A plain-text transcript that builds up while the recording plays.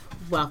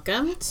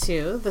Welcome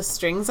to the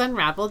Strings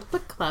Unraveled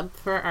Book Club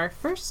for our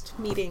first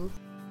meeting.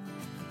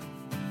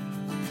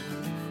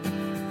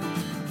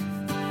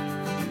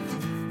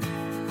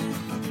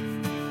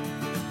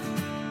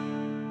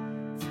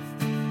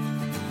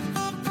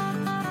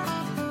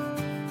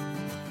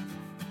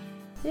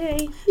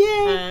 Yay.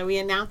 Yay! We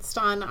announced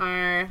on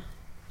our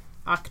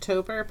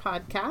October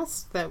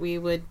podcast that we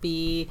would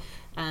be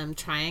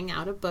trying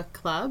out a book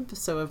club,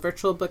 so a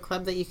virtual book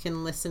club that you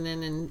can listen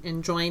in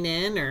and join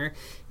in, or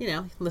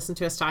listen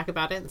to us talk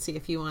about it and see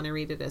if you want to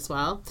read it as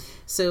well.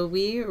 So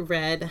we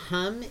read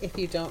Hum If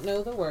You Don't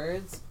Know the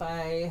Words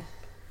by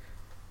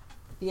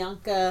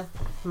Bianca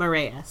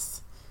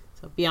Moraes.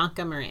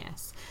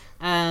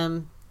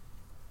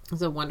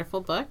 It's a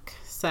wonderful book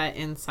set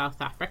in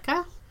South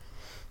Africa.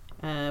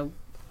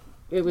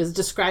 It was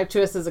described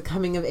to us as a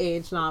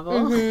coming-of-age novel.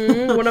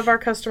 Mm-hmm. One of our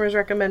customers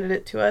recommended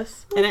it to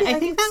us. And I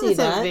think that was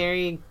a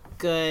very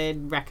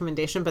good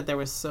recommendation, but there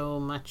was so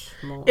much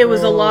more. It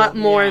was a lot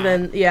more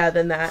than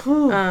that.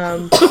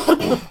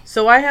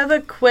 So I have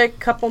a quick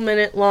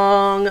couple-minute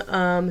long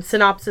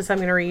synopsis I'm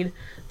going to read,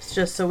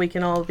 just so we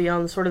can all be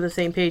on sort of the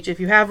same page.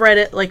 If you have read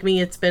it, like me,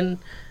 it's been,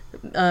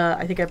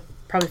 I think I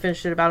probably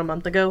finished it about a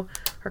month ago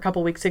or a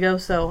couple weeks ago,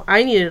 so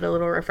I needed a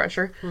little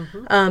refresher.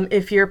 Mm-hmm.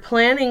 If you're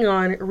planning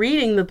on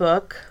reading the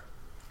book,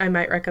 I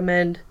might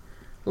recommend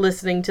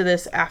listening to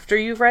this after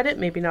you've read it,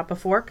 maybe not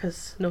before,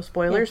 because no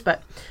spoilers. Yeah.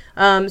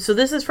 But so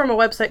this is from a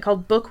website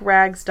called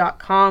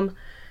bookrags.com,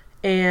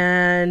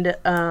 and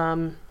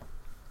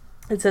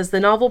it says,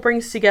 the novel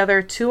brings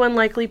together two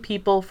unlikely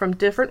people from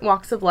different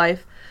walks of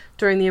life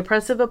during the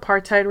oppressive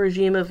apartheid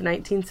regime of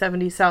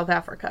 1970 South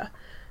Africa.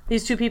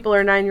 These two people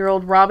are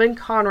 9-year-old Robin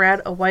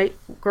Conrad, a white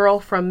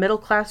girl from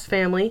middle-class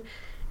family,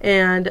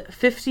 and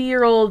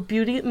 50-year-old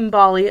Beauty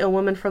Mbali, a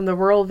woman from the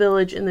rural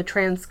village in the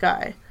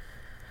Transkei.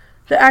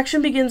 The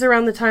action begins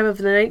around the time of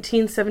the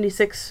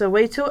 1976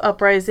 Soweto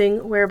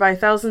uprising, whereby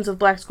thousands of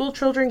black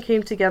schoolchildren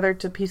came together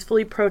to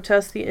peacefully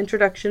protest the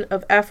introduction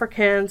of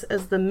Afrikaans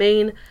as the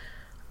main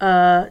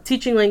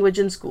teaching language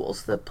in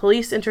schools. The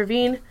police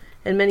intervene,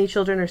 and many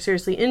children are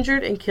seriously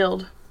injured and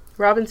killed.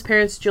 Robin's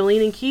parents,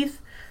 Jolene and Keith,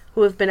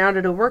 who have been out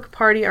at a work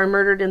party, are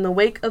murdered in the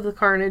wake of the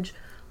carnage,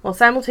 while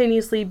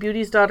simultaneously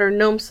Beauty's daughter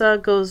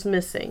Nomsa goes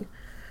missing.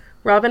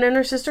 Robin and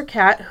her sister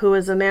Kat, who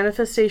is a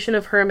manifestation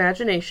of her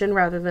imagination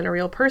rather than a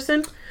real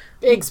person.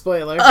 Big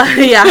spoiler.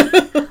 Yeah,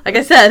 like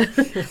I said,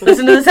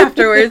 listen to this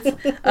afterwards.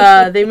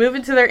 They move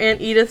into their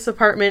Aunt Edith's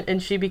apartment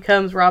and she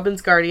becomes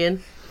Robin's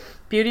guardian.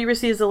 Beauty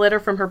receives a letter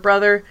from her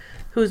brother,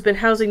 who's been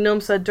housing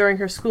Nomsa during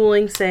her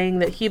schooling, saying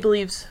that he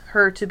believes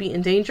her to be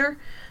in danger.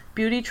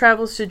 Beauty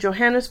travels to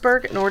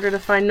Johannesburg in order to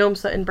find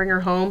Nomsa and bring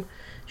her home.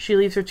 She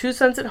leaves her two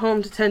sons at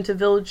home to tend to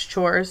village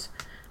chores.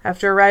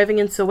 After arriving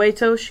in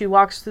Soweto, she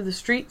walks through the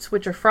streets,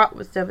 which are fraught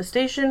with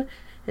devastation,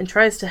 and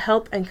tries to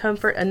help and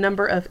comfort a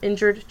number of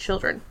injured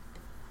children.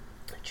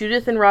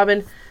 Judith and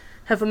Robin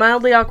have a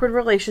mildly awkward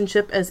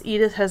relationship, as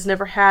Edith has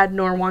never had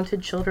nor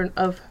wanted children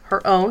of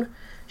her own.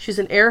 She's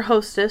an air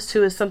hostess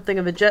who is something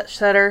of a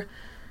jet-setter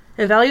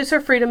and values her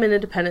freedom and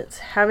independence.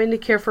 Having to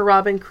care for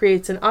Robin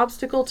creates an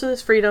obstacle to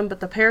this freedom, but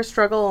the pair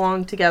struggle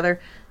along together,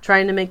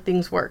 trying to make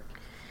things work.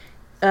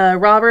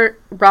 Robin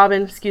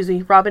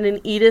and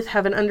Edith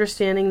have an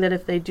understanding that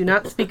if they do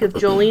not speak of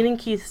Jolene and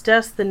Keith's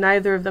deaths, then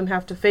neither of them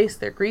have to face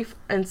their grief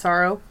and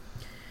sorrow.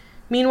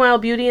 Meanwhile,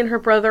 Beauty and her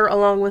brother,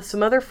 along with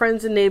some other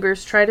friends and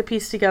neighbors, try to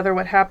piece together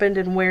what happened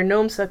and where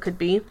Nomsa could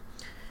be.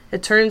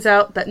 It turns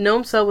out that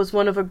Nomsa was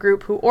one of a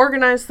group who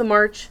organized the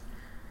march,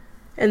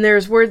 and there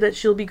is word that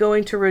she'll be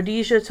going to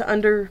Rhodesia to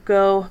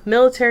undergo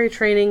military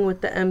training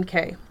with the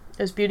MK.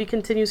 As Beauty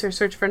continues her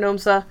search for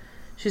Nomsa,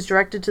 she's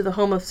directed to the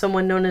home of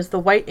someone known as the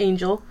White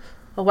Angel,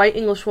 a white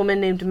English woman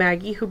named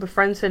Maggie, who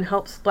befriends and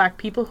helps black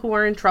people who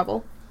are in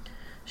trouble.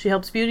 She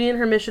helps Beauty in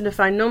her mission to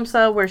find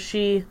Nomsa,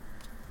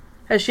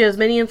 as she has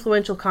many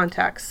influential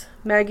contacts.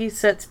 Maggie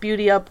sets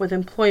Beauty up with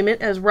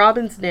employment as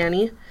Robin's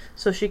nanny,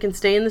 so she can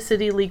stay in the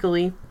city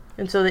legally,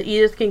 and so that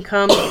Edith can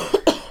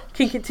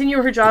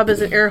continue her job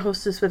as an air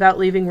hostess without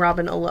leaving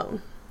Robin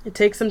alone. It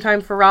takes some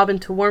time for Robin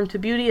to warm to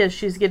Beauty as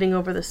she's getting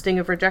over the sting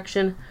of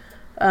rejection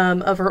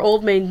of her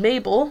old maid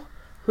Mabel,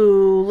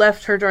 who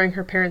left her during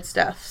her parents'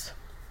 deaths.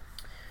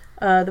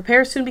 The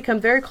pair soon become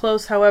very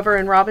close, however,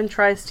 and Robin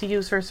tries to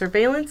use her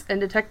surveillance and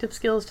detective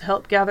skills to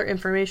help gather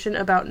information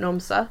about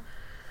Nomsa.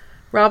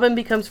 Robin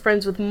becomes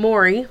friends with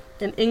Maury,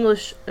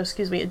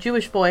 a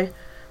Jewish boy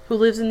who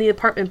lives in the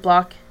apartment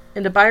block,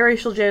 and a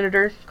biracial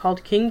janitor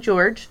called King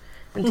George,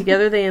 and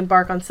together they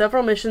embark on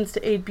several missions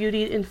to aid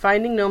Beauty in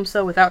finding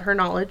Nomsa without her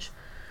knowledge.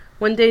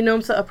 One day,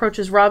 Nomsa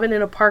approaches Robin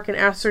in a park and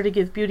asks her to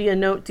give Beauty a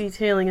note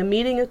detailing a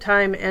meeting of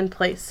time and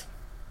place.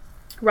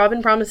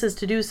 Robin promises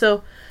to do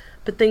so,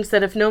 but thinks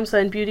that if Nomsa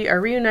and Beauty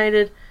are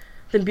reunited,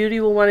 then Beauty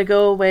will want to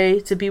go away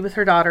to be with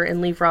her daughter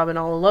and leave Robin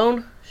all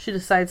alone. She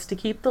decides to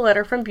keep the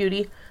letter from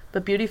Beauty,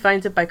 but Beauty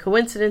finds it by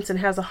coincidence and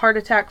has a heart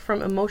attack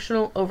from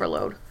emotional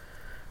overload.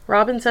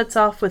 Robin sets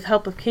off with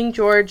help of King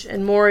George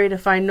and Maury to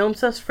find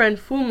Nomsa's friend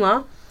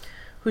Fumla,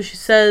 who she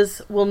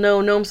says will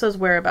know Nomsa's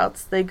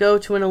whereabouts. They go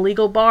to an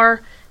illegal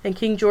bar, and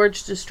King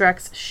George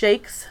distracts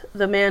Shakes,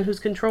 the man who's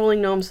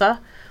controlling Nomsa,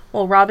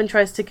 while Robin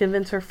tries to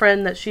convince her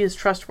friend that she is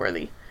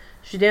trustworthy.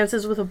 She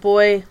dances with a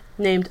boy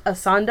named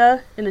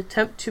Asanda in an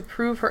attempt to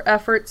prove her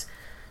efforts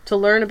to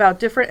learn about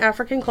different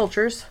African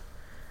cultures.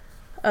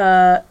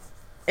 And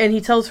he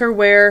tells her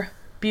where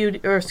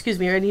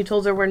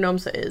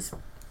Nomsa is.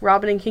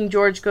 Robin and King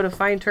George go to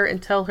find her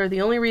and tell her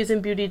the only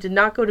reason Beauty did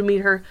not go to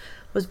meet her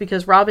was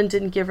because Robin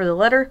didn't give her the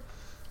letter.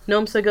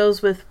 Nomsa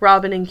goes with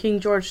Robin and King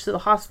George to the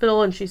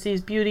hospital, and she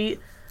sees Beauty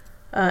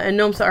and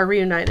Nomsa are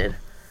reunited.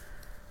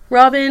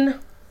 Robin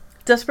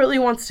desperately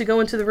wants to go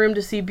into the room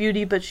to see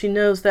Beauty, but she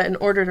knows that in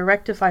order to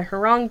rectify her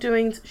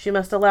wrongdoings, she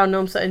must allow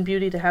Nomsa and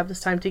Beauty to have this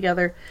time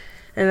together,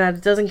 and that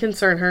it doesn't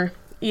concern her.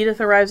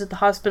 Edith arrives at the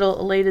hospital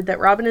elated that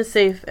Robin is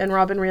safe, and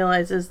Robin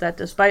realizes that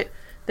despite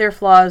their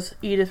flaws,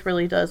 Edith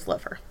really does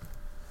love her.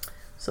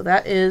 So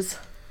that is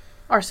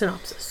our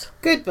synopsis.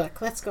 Good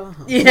book. Let's go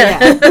home. Yeah.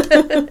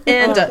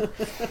 And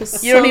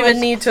you don't even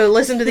need to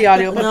listen to the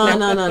audiobook.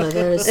 No.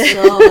 There is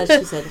so much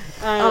she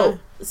said.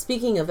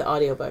 Speaking of the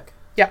audiobook.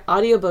 Yeah.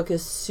 Audiobook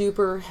is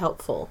super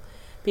helpful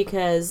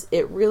because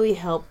it really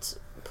helped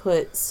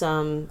put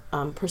some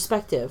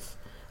perspective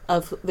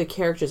of the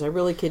characters. I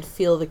really could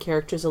feel the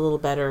characters a little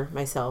better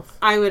myself.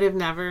 I would have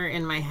never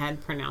in my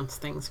head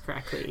pronounced things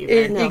correctly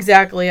either. No.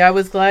 Exactly. I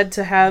was glad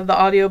to have the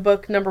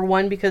audiobook, number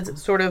one, because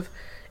the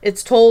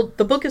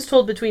book is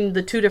told between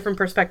the two different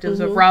perspectives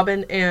of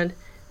Robin and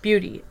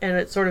Beauty, and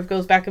it sort of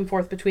goes back and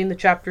forth between the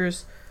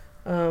chapters,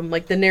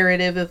 like the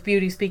narrative of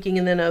Beauty speaking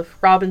and then of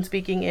Robin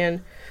speaking,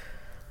 and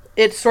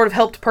it sort of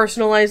helped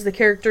personalize the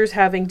characters,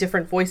 having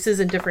different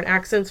voices and different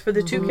accents for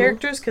the two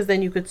characters, because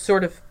then you could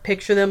sort of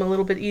picture them a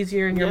little bit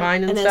easier in your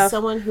mind and stuff. And as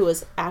someone who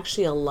was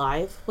actually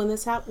alive when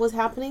this was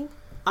happening,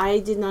 I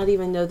did not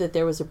even know that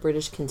there was a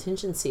British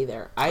contingency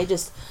there.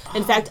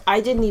 In fact,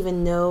 I didn't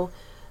even know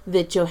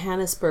that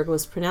Johannesburg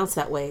was pronounced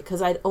that way,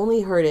 because I'd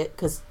only heard it,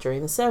 because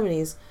during the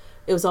 70s,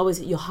 it was always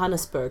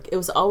Johannesburg. It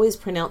was always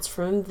pronounced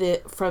from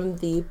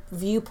the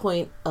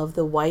viewpoint of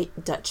the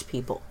white Dutch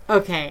people.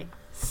 Okay.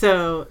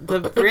 So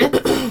the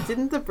Brits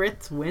didn't the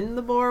Brits win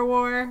the Boer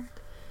War?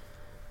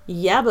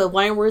 Yeah, but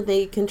why were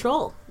they in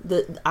control?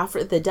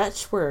 The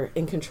Dutch were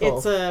in control.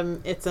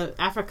 It's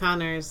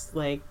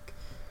Afrikaners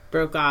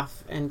broke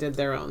off and did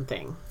their own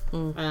thing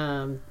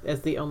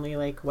as the only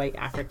white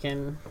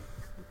African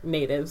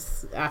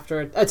natives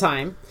after a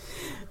time.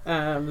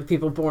 The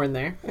people born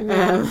there.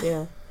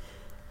 Yeah.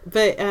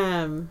 But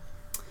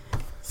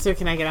so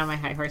can I get on my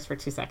high horse for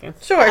 2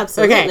 seconds? Sure.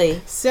 Absolutely.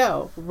 Okay.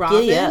 So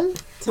Robin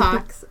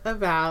talks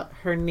about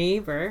her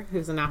neighbor,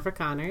 who's an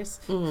Afrikaners,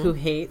 who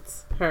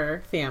hates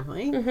her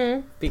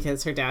family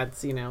because her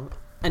dad's, an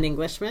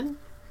Englishman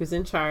who's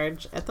in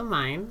charge at the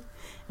mine.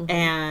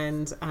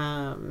 And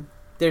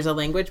there's a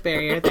language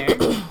barrier there.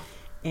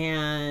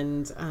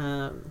 And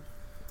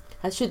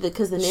that's true,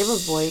 because the neighbor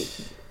boy,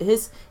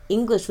 his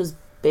English was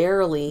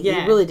barely,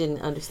 he really didn't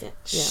understand.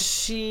 Yeah.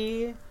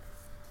 She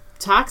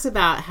talks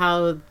about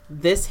how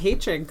this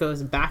hatred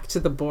goes back to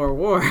the Boer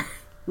War,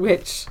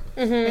 which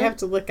I have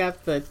to look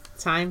up the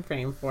time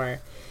frame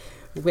for,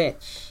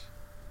 which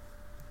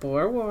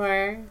Boer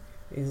War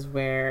is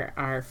where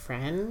our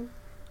friend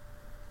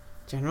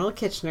General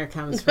Kitchener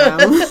comes from.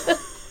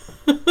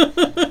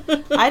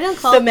 I don't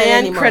call the it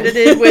man anymore.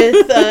 credited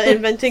with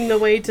inventing the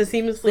way to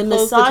seamlessly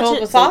close the toe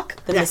of a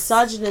sock. The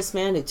misogynist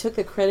man who took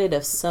the credit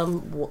of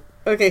some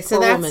Okay, so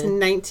that's woman.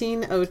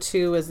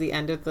 1902 was the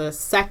end of the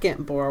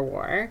Second Boer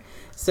War.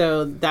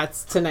 So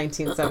that's to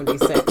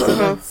 1976. So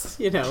that's,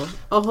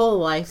 a whole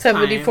lifetime.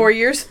 74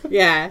 years?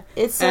 Yeah.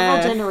 It's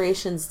several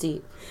generations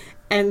deep.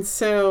 And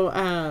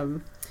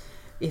so,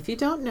 if you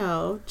don't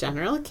know,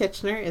 General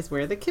Kitchener is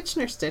where the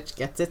Kitchener stitch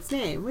gets its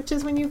name, which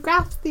is when you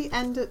graft the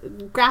end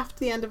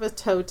of a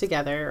toe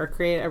together or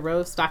create a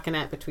row of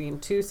stockinette between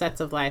two sets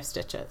of live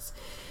stitches.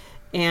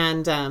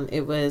 And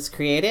it was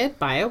created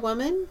by a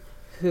woman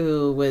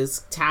who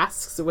was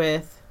tasked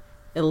with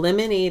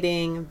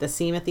eliminating the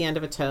seam at the end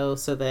of a toe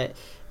so that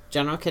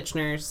General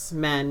Kitchener's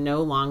men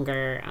no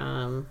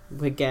longer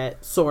would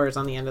get sores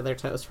on the end of their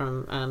toes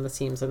from the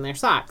seams in their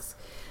socks.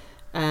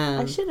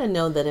 I should have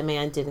known that a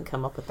man didn't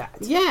come up with that.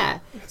 Yeah.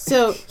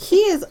 So he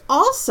is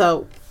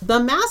also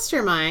the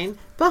mastermind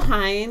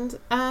behind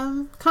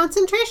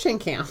concentration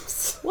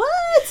camps.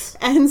 What?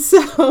 And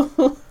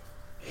so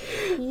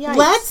Yikes.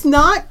 let's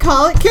not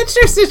call it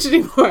Kitchener stitch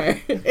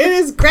anymore. It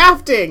is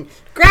grafting.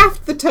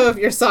 Graft the toe of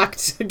your sock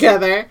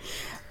together.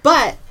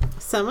 But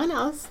someone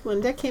else,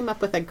 Linda, came up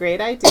with a great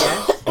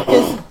idea.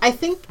 Because I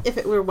think if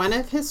it were one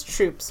of his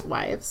troops'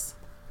 wives,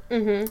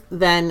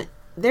 then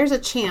there's a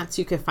chance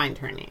you could find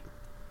her name.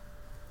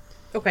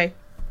 Okay.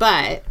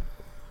 But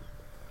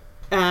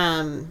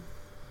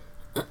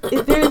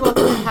it very well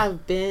could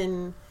have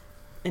been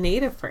a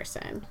native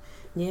person.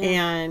 Yeah.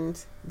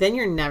 And then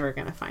you're never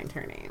going to find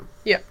her name.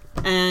 Yep.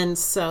 And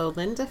so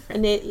Linda...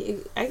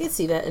 I could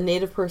see that. A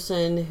native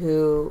person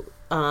who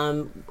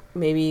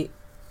maybe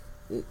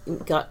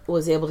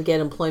was able to get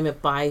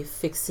employment by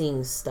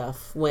fixing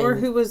stuff when or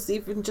who was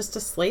even just a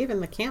slave in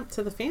the camp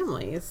to the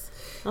families.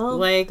 oh,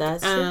 like,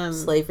 that's true.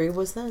 Slavery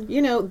was then.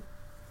 You know,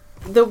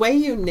 the way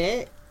you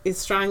knit is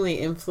strongly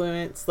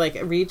influenced, like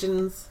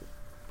regions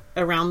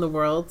around the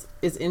world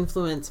is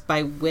influenced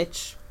by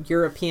which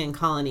European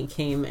colony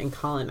came and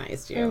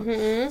colonized you.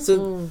 Mm-hmm.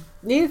 So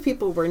Native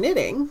people were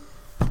knitting.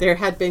 There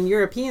had been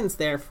Europeans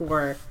there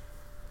for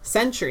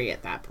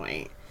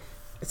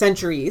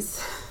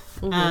centuries.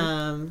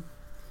 Mm-hmm.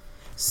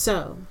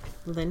 So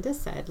Linda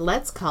said,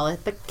 let's call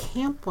it the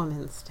Camp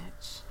Woman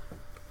Stitch.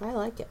 I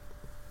like it.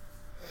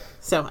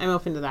 So I'm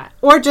open to that.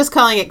 Or just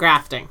calling it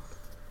grafting.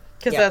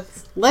 Because Yeah.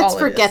 that's Let's all it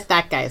forget is.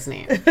 that guy's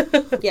name.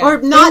 Yeah.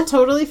 Or not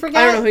totally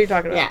forget. I don't know who you're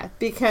talking about. Yeah,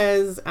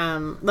 because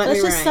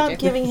Let's just stop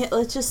giving him.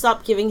 Let's just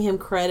stop giving him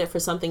credit for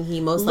something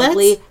he most Let's-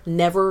 likely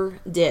never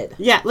did.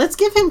 Yeah, let's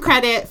give him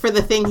credit for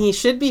the thing he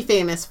should be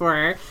famous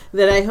for.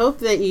 That I hope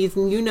that he's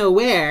you know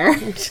where.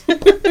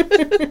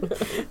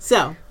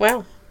 So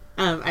Wow.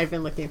 I've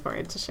been looking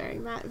forward to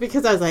sharing that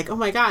because I was like, oh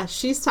my gosh,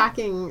 she's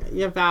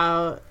talking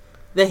about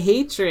the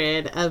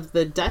hatred of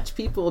the Dutch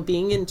people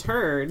being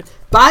interred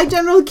by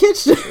General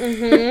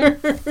Kitchener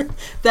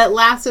that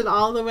lasted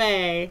all the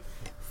way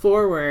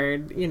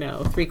forward,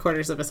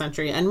 3/4 of a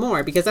century and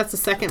more, because that's the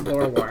Second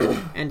Boer War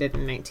ended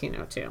in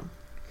 1902.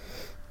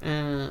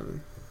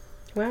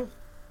 Wow.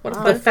 What a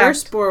The fun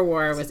First fact. Boer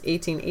War was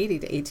 1880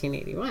 to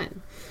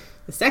 1881.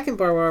 The Second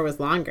Boer War was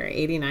longer,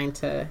 89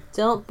 to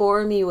Don't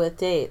bore me with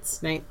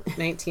dates.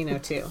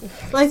 1902.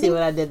 Well, I See think,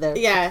 what I did there?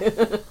 yeah,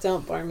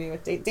 don't bore me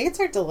with dates. Dates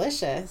are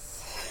delicious.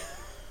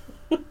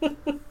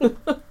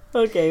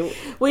 Okay,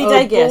 we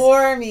digress.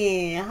 Bore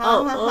me.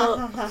 Oh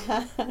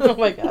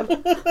my god.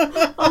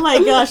 Oh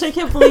my gosh, I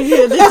can't believe you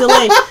had the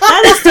delay.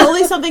 That is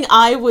totally something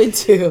I would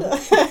do.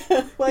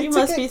 Well, You I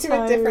must took be it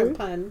to a different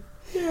tired. pun.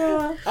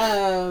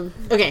 Yeah.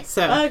 Okay,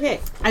 so Okay.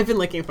 I've been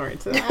looking forward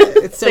to that.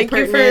 It's so Thank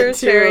you for pertinent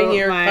to sharing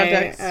your my,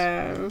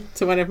 context.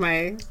 to one of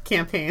my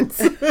campaigns.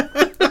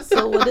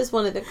 So, what is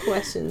one of the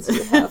questions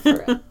you have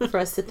for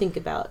us to think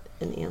about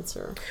and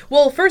answer?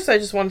 Well, first I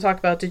just want to talk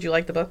about, did you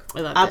like the book?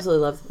 I loved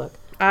Absolutely love the book.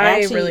 I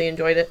Actually- really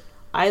enjoyed it.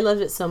 I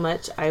loved it so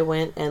much. I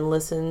went and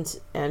listened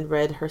and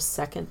read her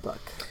second book.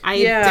 it. I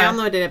Yeah.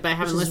 downloaded it, but I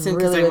haven't Which is listened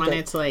because really I good.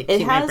 wanted to It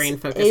keep my has brain a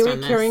focused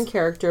on recurring this.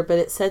 character, but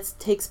it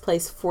takes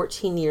place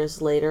 14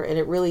 years later, and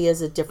it really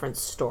is a different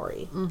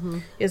story.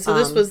 Yeah, so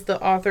this was the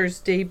author's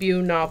debut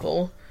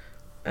novel.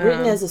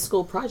 Written as a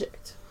school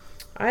project.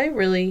 I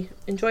really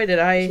enjoyed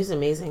it. She's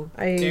amazing.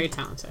 Very I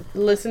talented.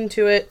 listened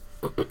to it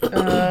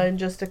in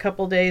just a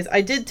couple days. I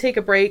did take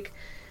a break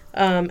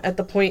at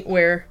the point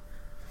where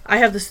I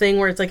have this thing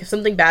where it's like if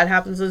something bad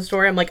happens in the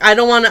story, I'm like, I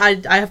don't want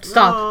to, I have to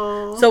stop.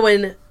 No. So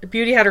when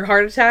Beauty had her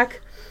heart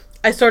attack,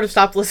 I sort of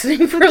stopped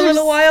listening for a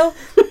little while.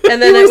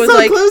 And then You it were was so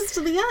like, close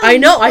to the end. I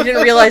know, I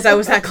didn't realize I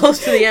was that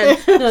close to the end.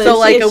 No, So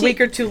like if a she- week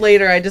or two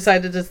later, I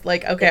decided to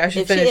like, okay, I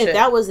should finish If it.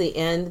 that was the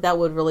end, that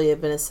would really have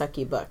been a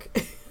sucky book.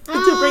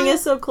 To bring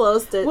us so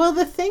close to... Well,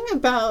 the thing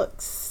about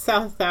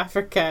South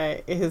Africa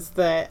is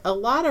that a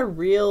lot of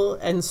real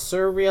and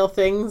surreal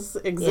things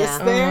exist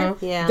Yeah. there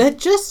Yeah. that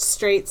just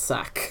straight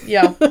suck.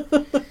 Yeah.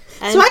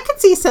 And, So I could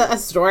see a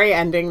story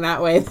ending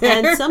that way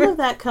there. and some of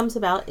that comes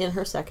about in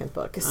her second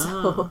book.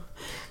 So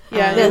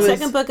Yeah, the it was-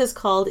 second book is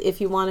called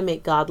If You Want to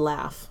Make God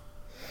Laugh.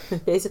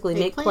 Basically,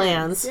 make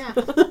plans. Yeah.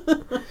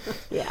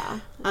 Yeah.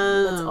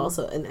 That's Um,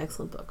 also an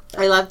excellent book.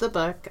 I loved the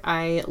book.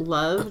 I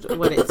loved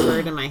what it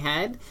spurred in my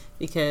head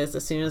because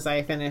as soon as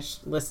I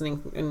finished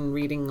listening and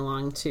reading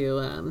along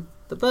to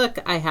the book,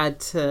 I had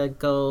to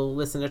go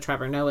listen to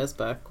Trevor Noah's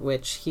book,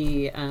 which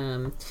he,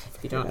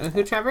 if you don't know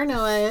who Trevor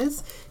Noah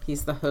is,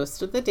 he's the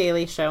host of The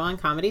Daily Show on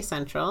Comedy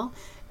Central.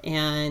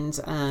 And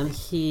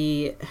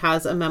he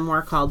has a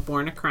memoir called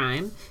Born a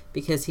Crime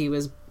because he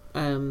was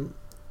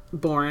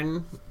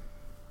born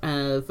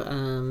of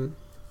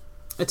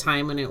a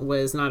time when it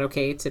was not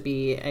okay to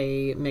be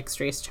a mixed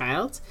race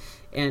child,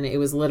 and it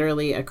was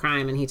literally a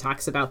crime. And he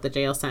talks about the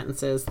jail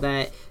sentences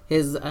that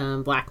his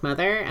black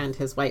mother and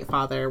his white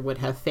father would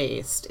have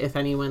faced if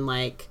anyone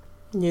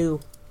New.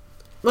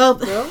 well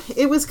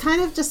it was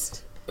kind of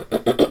just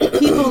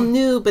people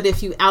knew, but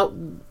if you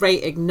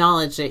outright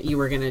acknowledged it, you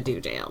were going to do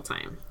jail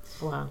time.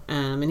 Wow.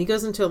 And he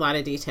goes into a lot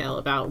of detail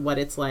about what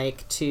it's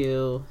like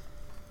to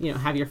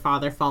have your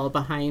father follow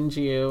behind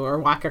you or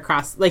walk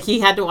across, like he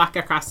had to walk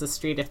across the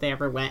street if they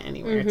ever went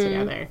anywhere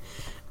together.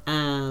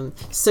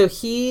 So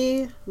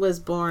he was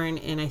born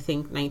in, I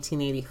think,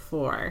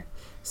 1984.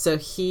 So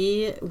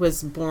he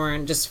was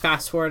born, just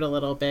fast forward a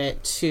little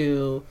bit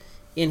to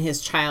in his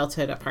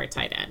childhood,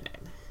 apartheid ended.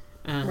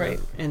 Right.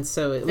 And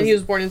so it was And he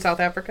was born in South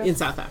Africa? in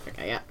South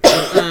Africa, yeah.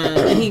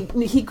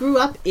 And he grew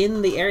up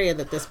in the area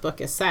that this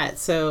book is set.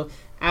 So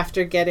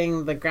after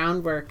getting the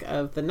groundwork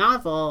of the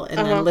novel and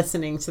then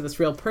listening to this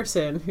real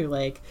person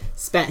who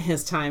spent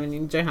his time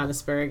in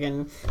Johannesburg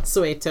and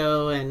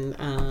Soweto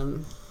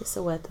and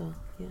Soweto.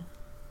 Yeah.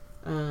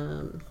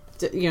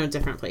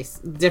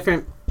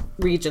 different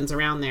regions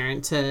around there,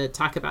 and to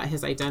talk about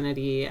his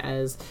identity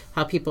as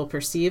how people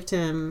perceived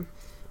him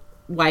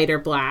white or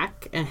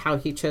black, and how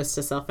he chose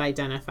to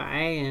self-identify,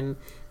 and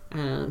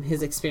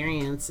his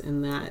experience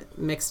in that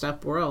mixed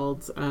up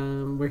world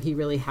where he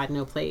really had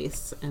no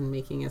place, and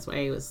making his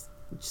way was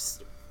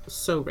just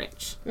so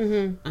rich.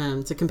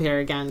 To compare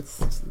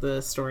against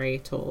the story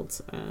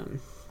told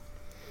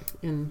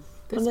in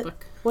this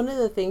book. One of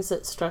the things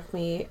that struck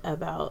me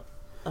about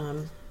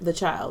the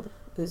child,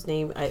 whose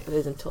name I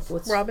isn't told,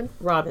 what's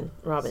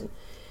Robin,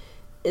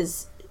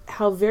 is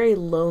how very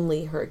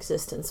lonely her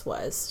existence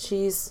was.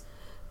 She's,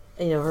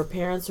 her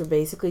parents were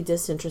basically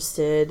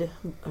disinterested.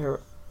 Her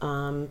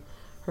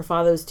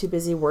father was too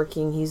busy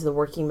working. He's the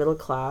working middle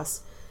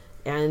class,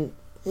 and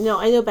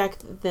I know back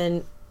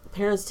then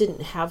parents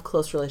didn't have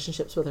close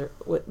relationships with her,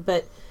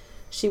 but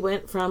she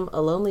went from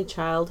a lonely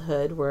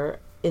childhood where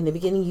in the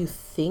beginning you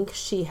think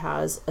she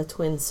has a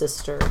twin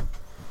sister,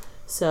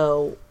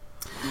 so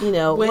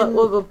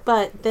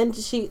but then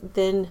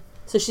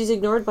so she's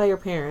ignored by her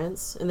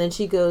parents, and then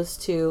she goes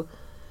to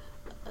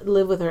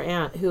live with her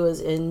aunt, who is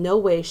in no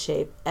way,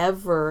 shape,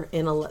 ever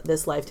in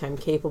this lifetime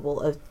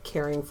capable of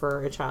caring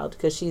for a child,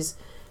 because she's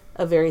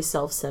a very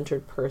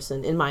self-centered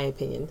person, in my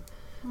opinion.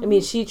 I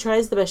mean, she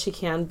tries the best she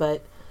can,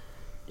 but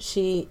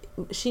she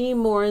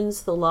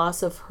mourns the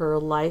loss of her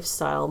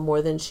lifestyle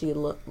more than she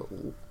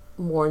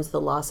mourns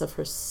the loss of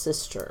her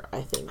sister,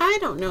 I think. I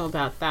don't know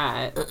about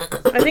that.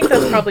 I think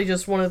that's probably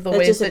just one of the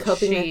ways just that a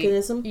coping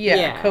mechanism?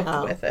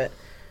 Coped with it.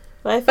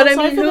 But I felt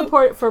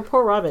sorry for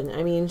poor Robin.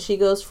 I mean, she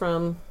goes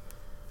from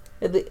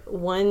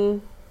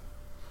one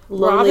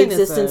lonely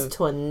existence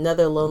to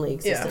another lonely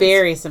existence.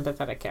 Very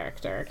sympathetic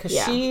character, because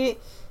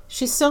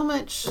she's so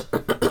much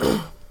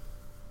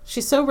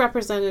she's so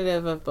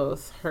representative of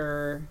both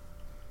her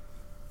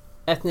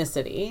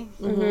ethnicity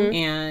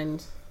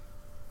and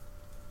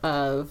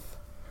of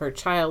her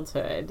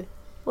childhood.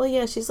 Well,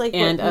 yeah, she's like,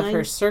 and of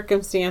her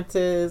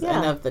circumstances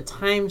and of the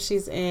time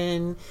she's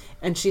in,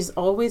 and she's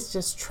always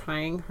just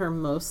trying her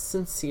most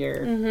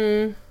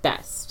sincere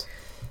best.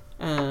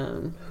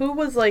 Who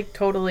was like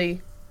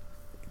totally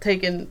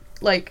taken,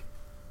 like,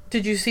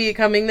 did you see it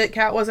coming that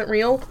Kat wasn't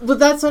real? Well,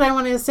 that's what I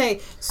wanted to say.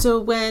 So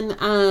when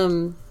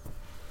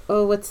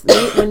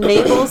when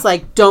Mabel's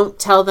like, don't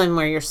tell them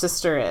where your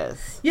sister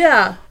is.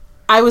 Yeah.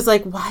 I was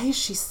like, why is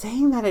she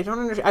saying that? I don't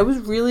understand. I was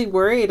really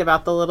worried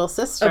about the little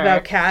sister.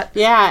 About Kat?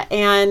 Yeah,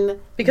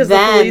 and because the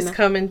police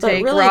come and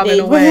take really Robin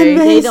away.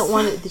 They don't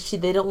want it.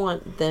 They don't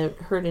want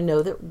her to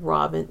know that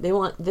Robin. They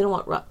don't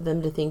want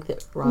them to think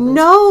that Robin's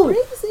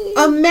crazy.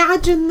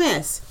 Imagine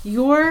this: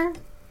 you're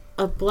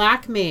a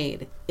black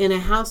maid in a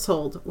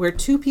household where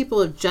two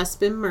people have just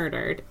been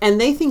murdered,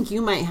 and they think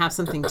you might have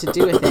something to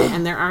do with it,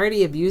 and they're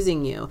already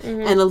abusing you.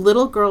 And a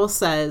little girl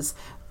says,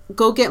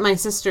 go get my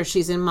sister,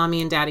 she's in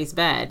mommy and daddy's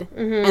bed,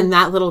 and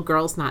that little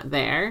girl's not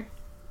there.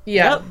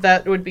 Yeah,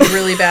 that would be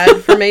really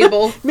bad for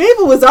Mabel.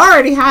 Mabel was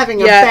already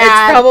having a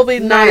bad it's probably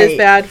night. Not as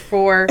bad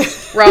for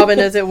Robin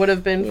as it would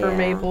have been for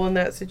Mabel in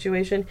that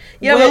situation.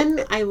 Yeah,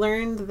 when I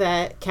learned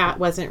that Kat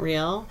wasn't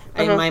real,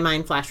 my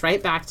mind flashed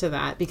right back to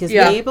that, because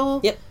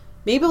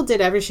Mabel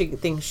did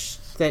everything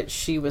that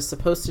she was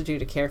supposed to do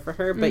to care for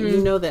her, but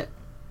you know that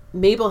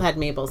Mabel had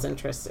Mabel's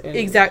interest in...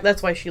 Exactly,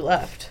 that's why she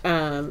left.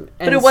 But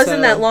it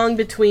wasn't that long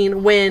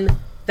between when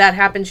that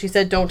happened. She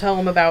said, don't tell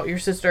them about your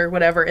sister,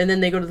 whatever, and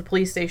then they go to the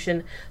police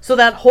station. So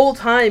that whole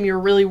time you're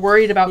really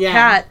worried about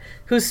Kat,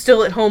 who's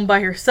still at home by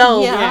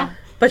herself,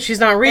 but she's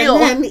not real.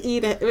 And then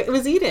Edith, it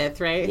was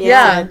Edith, right?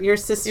 Yeah. Your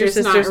sister's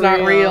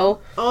not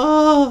real.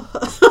 Oh.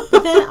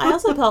 But then I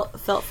also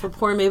felt for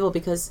poor Mabel,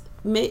 because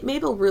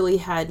Mabel really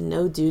had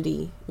no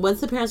duty. Once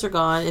the parents are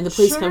gone and the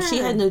police come, she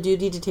had no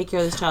duty to take care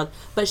of this child.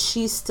 But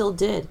she still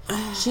did.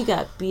 She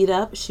got beat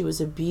up. She was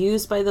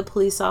abused by the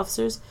police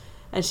officers.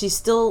 And she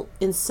still,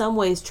 in some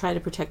ways, tried to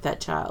protect that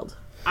child.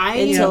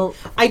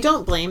 I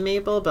don't blame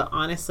Mabel, but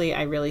honestly,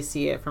 I really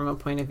see it from a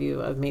point of view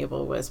of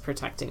Mabel was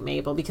protecting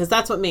Mabel, because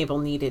that's what Mabel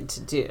needed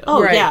to do.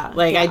 Oh, yeah.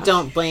 I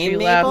don't blame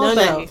Mabel, but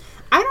no.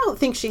 I don't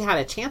think she had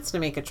a chance to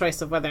make a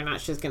choice of whether or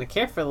not she was going to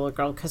care for the little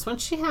girl, because when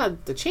she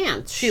had the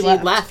chance, she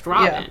left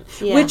Robin.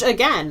 Yeah. Which,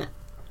 again,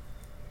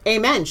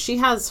 amen. She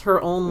has her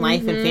own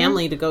life and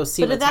family to go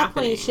see what's happening. But at that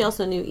point, she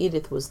also knew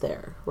Edith was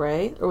there,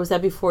 right? Or was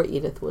that before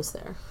Edith was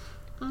there?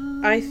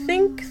 I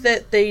think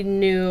that they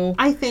knew.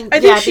 I think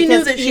she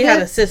knew that she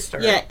had a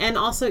sister. Yeah, and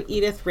also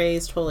Edith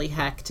raised holy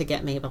heck to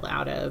get Mabel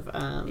out of.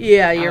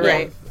 You're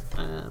right.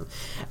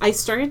 I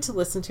started to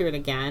listen to it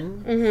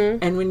again,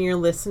 and when you're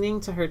listening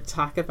to her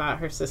talk about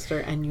her sister,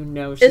 and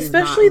she's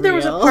especially not there real.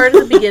 was a part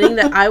at the beginning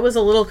that I was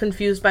a little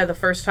confused by the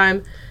first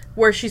time,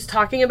 where she's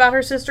talking about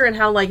her sister and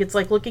how, like, it's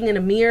like looking in a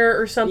mirror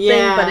or something,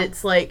 but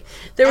it's like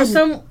there was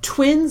some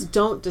twins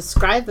don't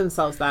describe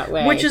themselves that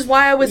way, which is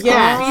why I was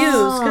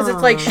confused, because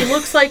it's like she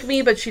looks like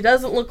me but she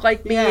doesn't look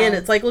like me, and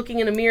it's like looking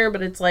in a mirror,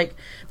 but it's like,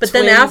 but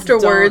twins then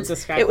afterwards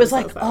it was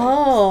like,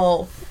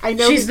 I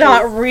know she's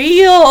not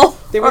real.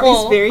 There were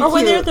these very cute.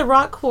 When they're at the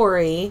rock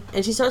quarry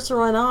and she starts to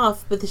run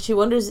off, but she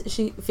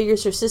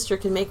figures her sister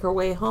can make her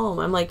way home.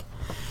 I'm like,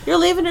 You're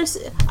leaving her.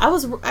 I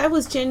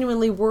was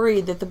genuinely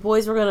worried that the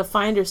boys were going to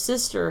find her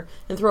sister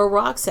and throw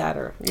rocks at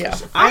her. Yeah.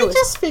 I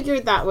just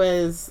figured that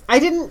was. I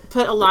didn't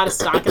put a lot of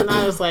stock in that.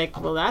 I was like,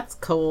 well, that's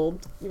cold,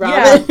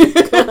 Robin.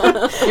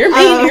 Yeah. You're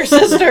mean to your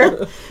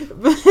sister.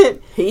 But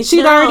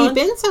she'd known. already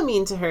been so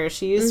mean to her.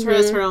 She used her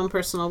as her own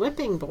personal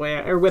whipping boy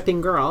or whipping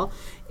girl,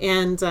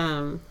 and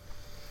I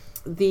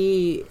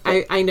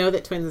know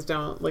that twins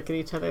don't look at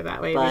each other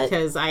that way,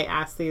 because I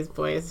asked these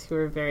boys who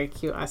were very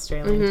cute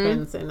Australian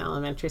twins in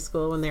elementary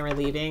school when they were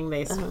leaving.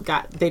 They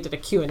did a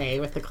Q&A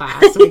with the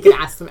class, so we could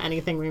ask them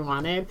anything we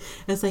wanted.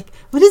 I was like,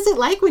 what is it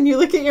like when you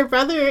look at your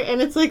brother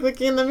and it's like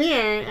looking in the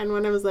mirror? And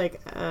one was like,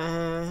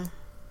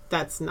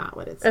 that's not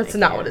what it's like. That's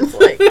not what it's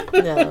like.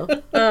 No.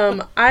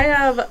 I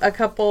have a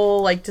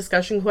couple like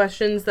discussion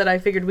questions that I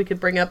figured we could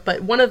bring up,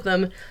 but one of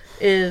them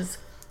is,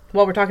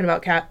 while we're talking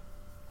about Kat,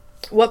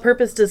 what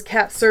purpose does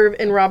Kat serve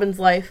in Robin's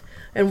life,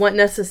 and what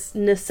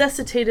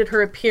necessitated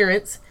her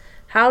appearance?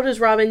 How does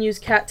Robin use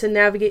Kat to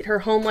navigate her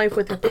home life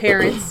with her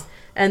parents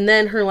and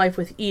then her life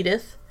with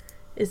Edith?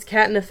 Is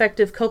Kat an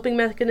effective coping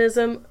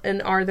mechanism,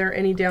 and are there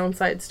any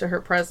downsides to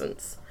her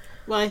presence?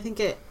 Well, I think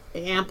it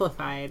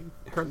amplified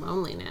her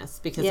loneliness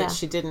because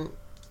she didn't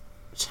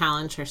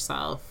challenge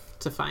herself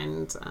to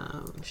find...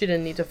 she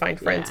didn't need to find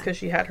friends because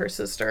she had her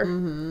sister.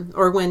 Mm-hmm.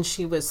 Or when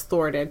she was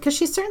thwarted. Because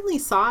she certainly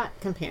sought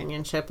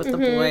companionship with the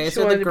boys She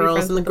or wanted the to be girls,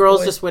 friends and the with the girls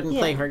boys. just wouldn't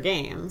play her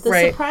games. The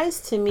Right. surprise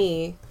to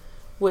me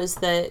was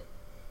that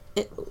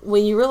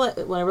when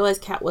I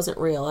realized Kat wasn't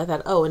real, I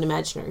thought, oh, an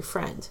imaginary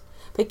friend.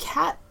 But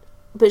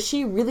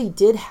she really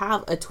did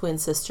have a twin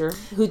sister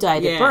who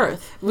died at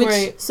birth.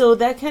 Right. So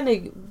that kind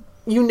of...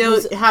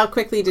 how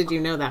quickly did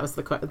you know that was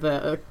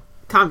the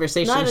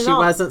conversation Not at she all.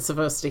 wasn't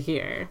supposed to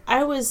hear?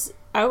 I was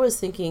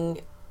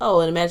thinking, oh,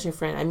 an imaginary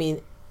friend. I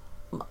mean,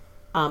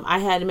 I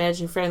had an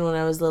imaginary friend when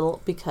I was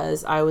little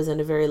because I was in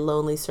a very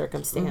lonely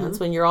circumstance.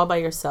 When you're all by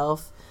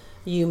yourself,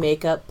 you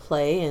make up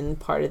play, and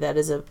part of that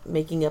is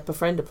making up a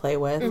friend to play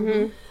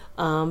with.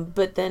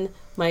 But then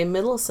my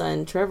middle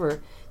son, Trevor,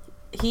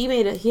 he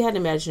had an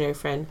imaginary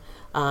friend,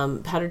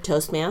 Powdered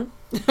Toast Man,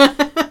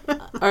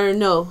 or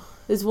no,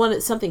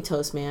 there's something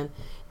Toast Man.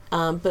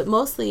 But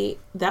mostly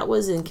that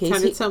was in case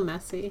Sounded so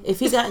messy. if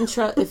he got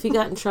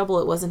in trouble,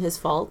 it wasn't his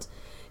fault.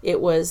 It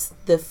was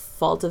the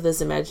fault of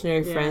this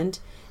imaginary friend.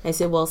 And I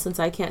said, well, since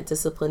I can't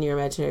discipline your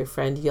imaginary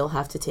friend, you'll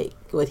have to take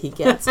what he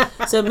gets.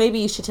 So maybe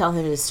you should tell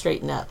him to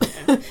straighten up.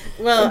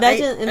 Well,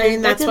 that's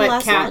what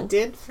last Kat long.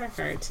 did for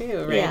her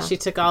too, right? Yeah. She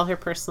took all her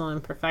personal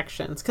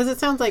imperfections, because it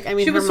sounds like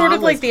She her was sort mom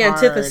of like was the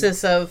hard.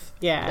 antithesis of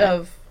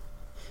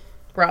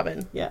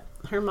Robin. Yeah,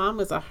 her mom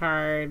was a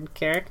hard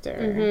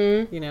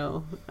character,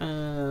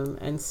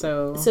 and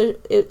so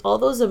all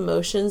those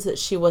emotions that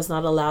she was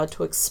not allowed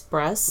to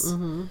express.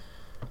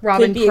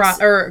 Robin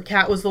or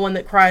Kat was the one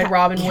that cried.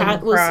 Robin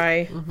wouldn't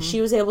cry. She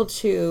was able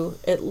to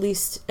at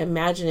least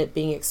imagine it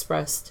being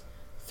expressed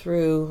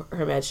through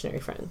her imaginary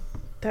friend.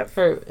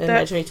 Her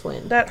imaginary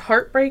twin. That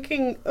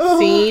heartbreaking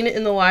scene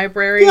in the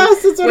library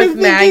that's what with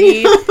I'm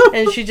Maggie, thinking.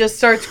 and she just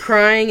starts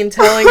crying and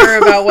telling her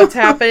about what's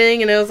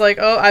happening, and it was like,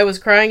 oh, I was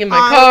crying in my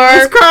car. I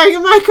was crying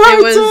in my car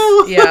It was,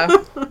 too. yeah.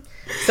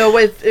 So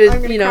with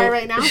I'm gonna cry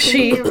right now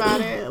thinking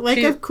about it.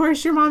 Like, of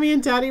course, your mommy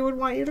and daddy would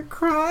want you to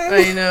cry.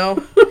 I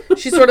know.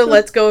 She sort of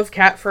lets go of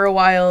Kat for a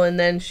while, and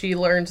then she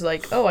learns,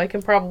 like, oh, I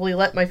can probably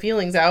let my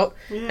feelings out.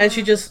 Yeah. And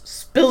she just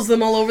spills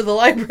them all over the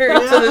library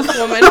to this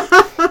woman.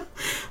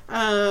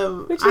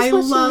 I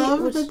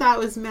love that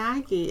was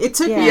Maggie. It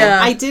took me. Yeah.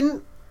 I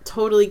didn't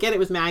totally get it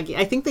was Maggie.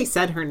 I think they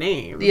said her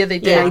name. Yeah, they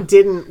did. And I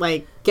didn't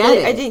get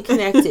it. I didn't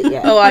connect it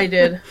yet. Oh, I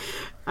did.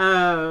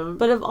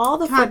 But of all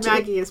the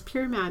Maggie is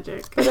pure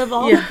magic. But of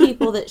all the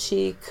people that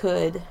she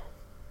could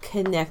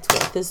connect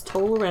with, this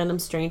total random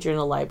stranger in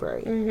a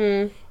library,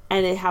 and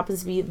it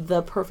happens to be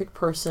the perfect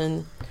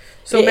person.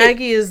 So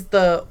Maggie is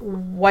the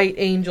white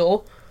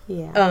angel,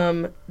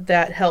 Yeah.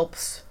 that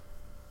helps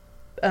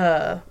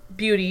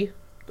Beauty,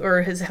 or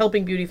is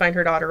helping Beauty find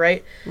her daughter,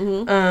 right?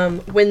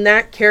 When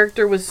that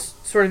character was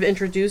sort of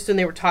introduced and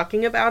they were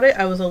talking about it,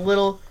 I was a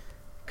little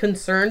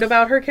concerned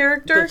about her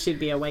character. That she'd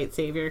be a white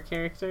savior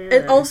character.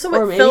 And also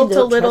Or it maybe felt a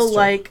don't little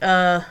trust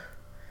her.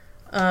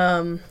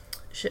 like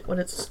what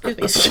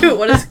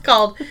is it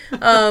called?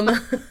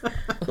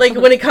 Like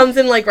when it comes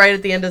in like right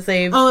at the end of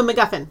Save. Oh, a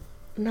MacGuffin.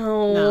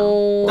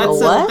 No.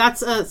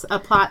 That's a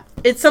plot.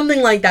 It's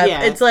something like that.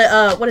 Yeah. It's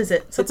like what is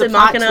it? It's a Something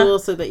plot Machina. tool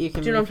so that you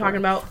can. Do you know what I'm talking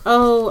about?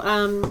 Oh,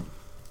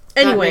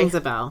 that Anyway, rings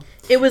a bell.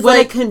 it was What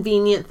like a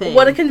convenient thing.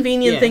 what a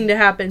convenient Yeah. thing to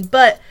happen.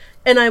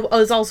 And I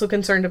was also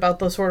concerned about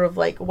the sort of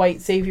like white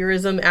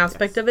saviorism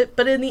aspect of it.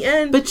 But in the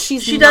end, But she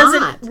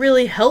doesn't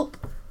really help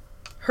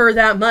her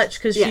that much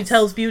because she Yes.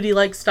 tells Beauty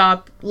like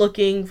stop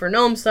looking for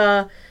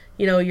Nomsa.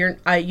 You know, you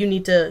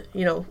need to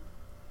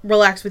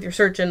relax with your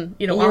search and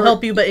I'll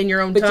help you, but in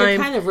your own But time. you're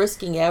kind of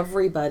risking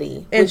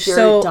everybody And with your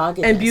so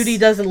doggedness. and Beauty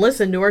doesn't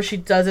listen to her. She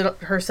does it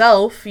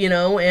herself.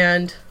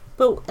 And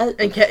But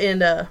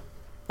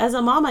as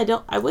a mom, I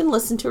wouldn't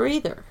listen to her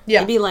either.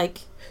 Yeah. I'd be like,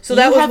 So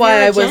that you was have why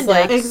your I was agenda,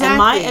 like, and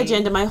my Exactly.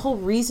 agenda, my whole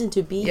reason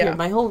to be Yeah. here,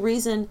 my whole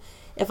reason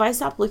if I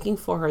stop looking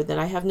for her, then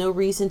I have no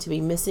reason to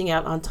be missing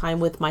out on time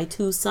with my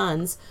 2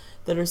 sons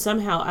that are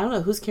somehow, I don't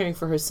know who's caring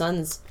for her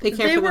sons. They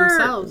care for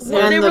themselves.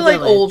 Well, and they the were like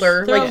village.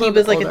 older. They're Like a he little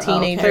was bit like a older. Oh,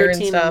 okay. teenager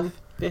and stuff.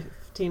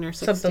 15 or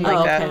 16. Something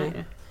like that.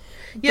 Okay.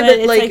 Yeah, but but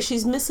it's like, like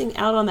she's missing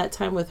out on that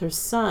time with her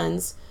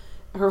sons.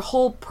 Her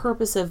whole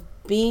purpose of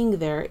being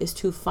there is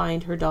to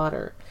find her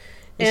daughter.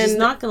 And she's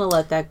not going to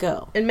let that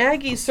go. and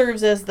Maggie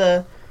serves as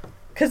the,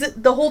 because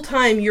the whole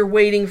time you're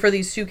waiting for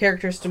these 2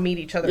 characters to meet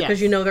each other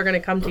because Yes. they're going to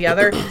come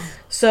together.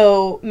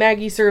 So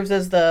Maggie serves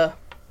as the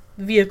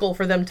vehicle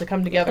for them to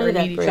come together and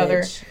That meet each other.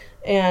 bridge.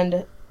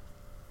 And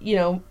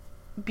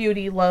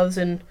Beauty loves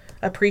and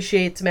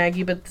appreciates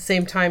Maggie, but at the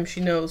same time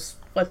she knows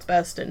what's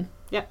best and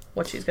Yep.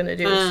 what she's going to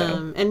do.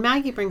 So And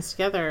Maggie brings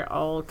together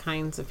all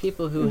kinds of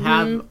people who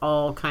have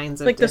all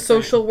kinds of like the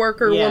different- social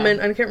worker Yeah. woman,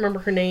 I can't remember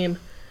her name.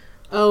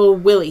 Oh,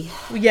 Willie.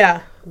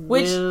 Yeah.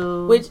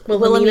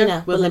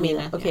 Wilhelmina.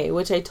 Wilhelmina, Okay,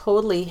 which I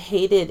totally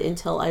hated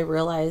until I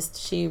realized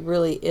she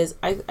really is.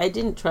 I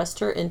didn't trust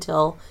her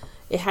until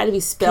it had to be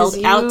spelled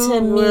 'Cause out to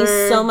you me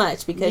were- so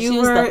much because you she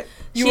was were- the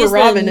you she were is the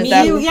Robin at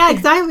that mean- point. Yeah,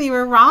 exactly. You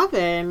were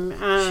Robin.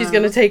 She's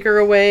going to take her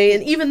away.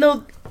 And even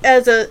though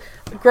as a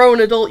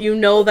grown adult,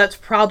 that's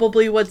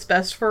probably what's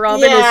best for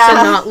Robin is to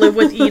not live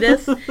with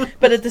Edith.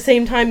 But at the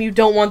same time, you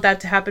don't want that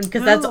to happen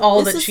because that's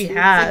all this that is- she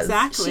has.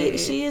 Exactly.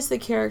 She is the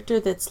character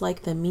that's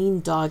like the mean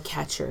dog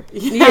catcher.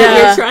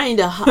 Yeah. You're trying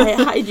to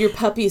hide your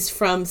puppies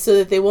from so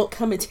that they won't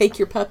come and take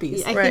your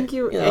puppies. I Right. think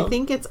You know. I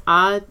think it's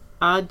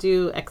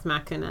Adu Ex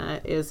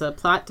Machina is a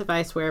plot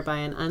device whereby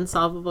an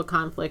unsolvable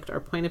conflict or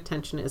point of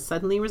tension is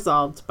suddenly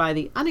resolved by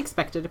the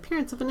unexpected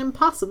appearance of an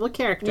impossible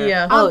character,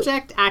 Yeah.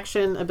 object,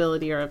 action,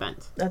 ability, or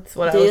event. That's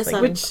what I Deus was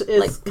thinking. Which is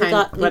Like the kind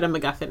God- of what a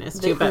MacGuffin is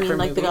The, too, but you for mean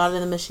like the movies. God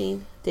in the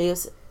Machine?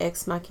 Deus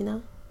Ex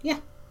Machina? Yeah.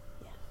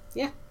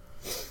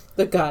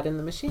 The God in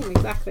the machine,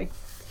 exactly.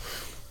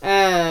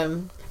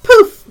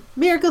 Poof!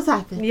 Miracles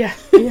happen. Yeah.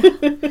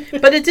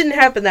 But it didn't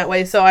happen that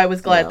way, so I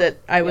was glad No. that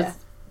I was Yeah.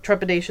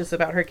 trepidatious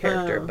about her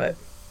character. But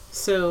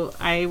So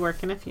I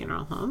work in a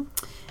funeral home,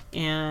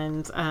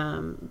 and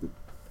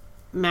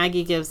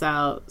Maggie gives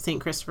out St.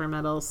 Christopher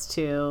medals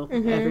to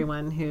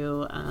everyone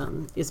who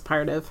is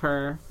part of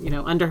her,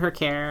 under her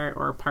care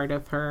or part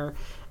of her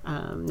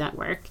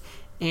network.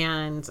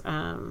 And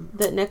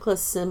That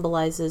necklace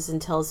symbolizes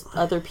and tells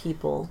other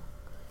people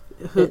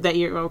that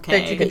you're okay.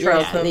 That you can that you're,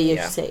 trust them, that you're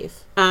yeah.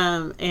 safe.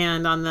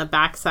 And on the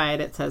back side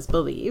it says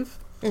believe.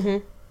 Mm-hmm.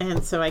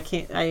 And so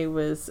I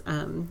was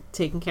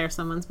taking care of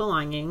someone's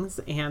belongings,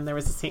 and there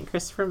was a St.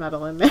 Christopher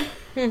medal in there.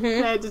 I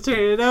had to turn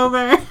it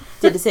over.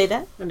 Did it say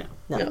that? No.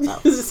 No. It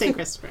Oh. was a St.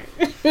 Christopher.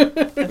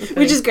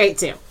 Which is great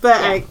too. But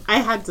I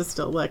had to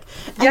still look.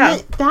 And Yeah.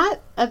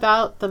 that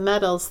about the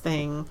medals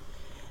thing,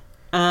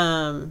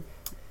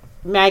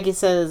 Maggie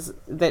says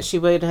that she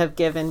would have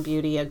given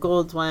Beauty a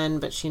gold one,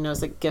 but she knows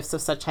that gifts of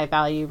such high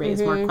value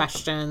raise more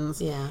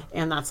questions. Yeah.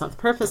 And that's not the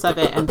purpose of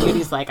it. And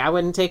Beauty's like, I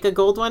wouldn't take a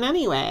gold one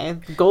anyway.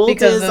 Gold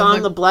Because is of on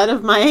the- the blood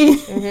of my...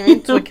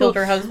 it's what killed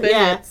her husband.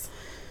 Yeah.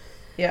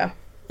 Yeah.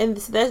 And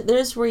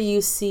there's where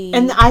you see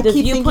And I the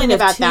keep thinking viewpoint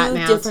about of two that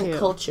now, different too.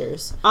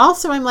 cultures.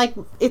 Also, I'm like,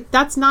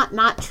 that's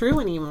not true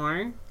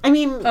anymore. I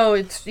mean... Oh,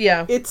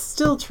 it's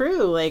still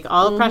true. Like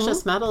all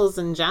precious metals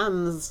and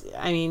gems,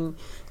 I mean,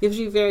 you have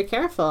to be very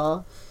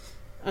careful.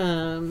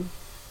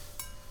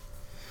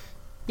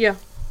 Yeah.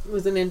 It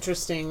was an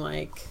interesting,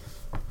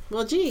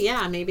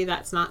 maybe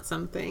that's not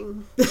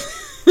something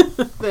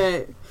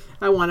that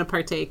I want to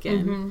partake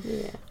in.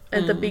 Yeah.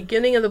 At the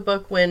beginning of the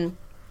book when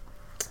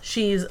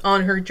she's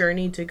on her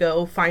journey to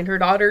go find her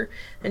daughter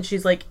and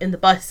she's like in the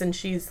bus and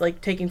she's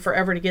like taking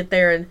forever to get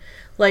there and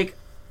like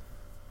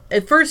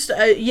at first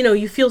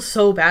you feel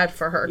so bad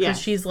for her because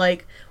she's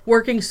like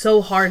working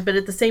so hard, but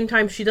at the same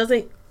time she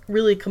doesn't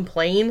really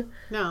complain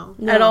No.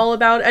 at all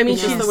about it. I mean,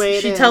 It's just the way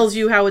it she is. tells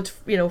you how it's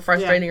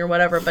frustrating or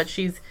whatever, but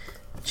she's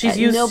At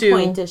used no to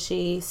point does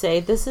she say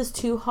this is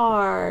too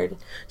hard.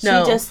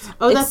 No. She just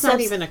Oh, that's not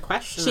accepts- even a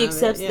question. She of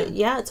accepts it,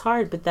 that it's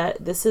hard, but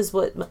this is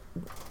what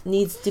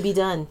needs to be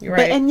done. You're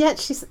right. And yet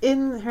she's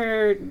in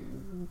her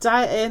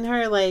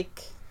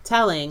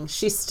telling,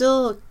 she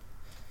still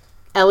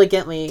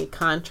elegantly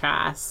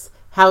contrasts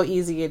how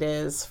easy it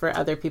is for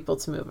other people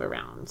to move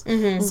around.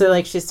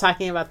 So she's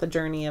talking about the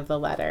journey of the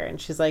letter, and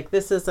she's like,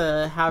 this is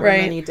a however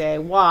Right. many day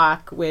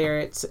walk where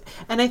it's,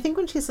 and I think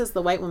when she says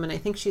the white woman, I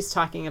think she's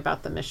talking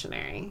about the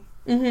missionary,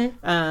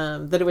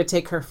 that it would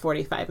take her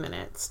 45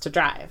 minutes to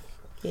drive.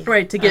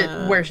 Right, to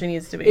get where she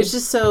needs to be. It's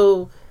just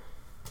so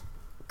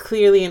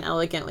clearly and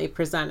elegantly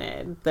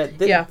presented that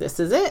this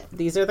is it.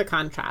 These are the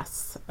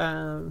contrasts.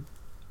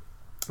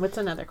 What's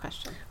another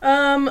question?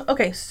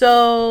 Okay,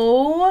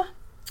 so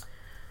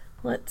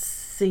let's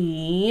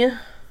see.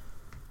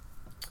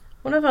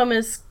 One of them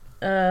is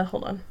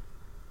hold on.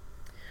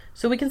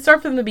 So we can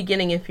start from the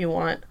beginning if you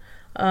want.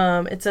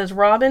 It says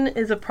Robin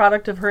is a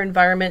product of her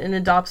environment and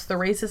adopts the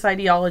racist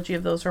ideology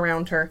of those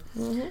around her.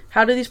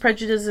 How do these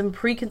prejudices and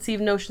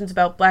preconceived notions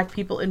about black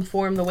people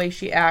inform the way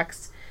she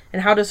acts?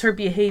 And how does her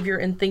behavior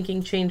and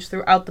thinking change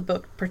throughout the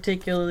book,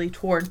 particularly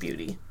toward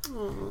Beauty?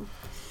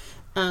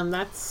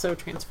 That's so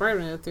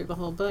transformative through the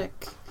whole book.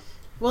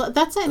 Well,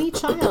 that's any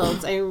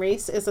child. I mean,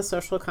 race is a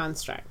social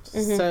construct.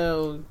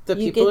 So the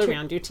people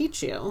around you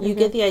teach you. You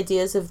get the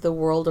ideas of the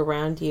world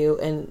around you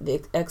and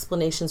the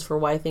explanations for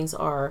why things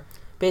are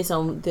based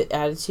on the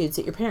attitudes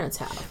that your parents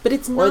have. But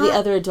it's not... Or the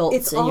other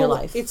adults in your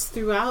life. It's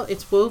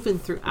woven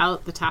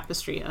throughout the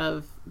tapestry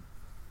of,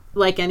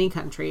 like any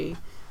country.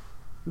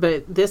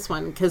 But this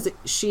one, because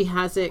she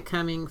has it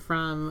coming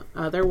from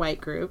other white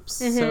groups.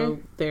 So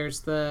there's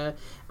the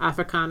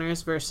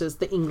Afrikaners versus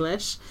the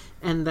English.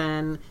 And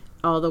then...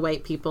 all the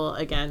white people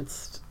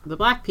against the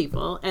black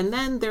people. And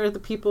then there are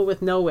the people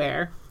with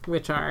nowhere,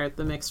 which are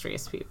the mixed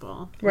race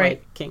people.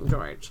 Right. Like King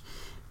George.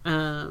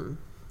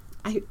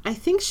 I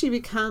think she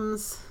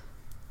becomes...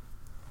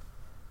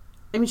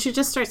 I mean, she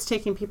just starts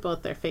taking people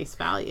at their face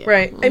value.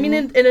 Right. I mean,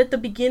 and at the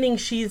beginning,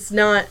 she's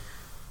not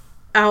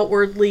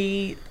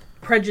outwardly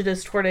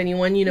prejudiced toward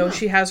anyone. You know,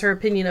 she has her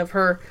opinion of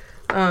her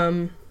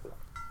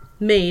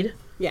maid.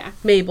 Yeah.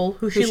 Mabel,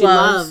 who she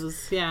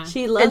loves. Yeah.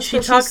 She loves and she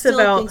her. talks she still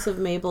about thinks of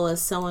Mabel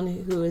as someone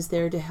who is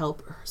there to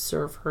help her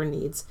serve her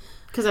needs.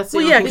 Because that's the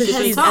Well, only yeah, thing because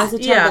she's she's- taught. As a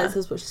child, yeah.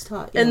 that's what she's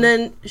taught. And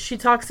then she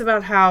talks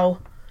about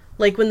how,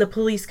 like, when the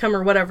police come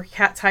or whatever,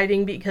 Kat's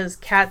hiding because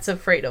Kat's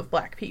afraid of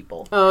black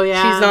people. Oh,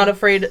 yeah. She's not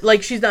afraid...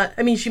 Like, she's not...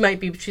 I mean, she might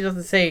be, but she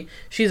doesn't say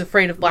she's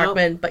afraid of black Nope.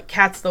 men, but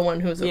Kat's the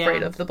one who's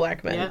afraid Yeah. of the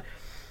black men. Yep.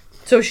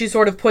 So she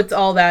sort of puts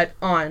all that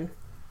on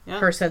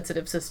Yep. her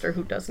sensitive sister,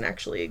 who doesn't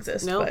actually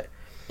exist. Nope. But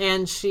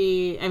And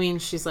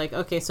she's like,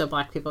 okay, so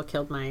black people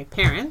killed my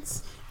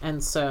parents,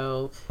 and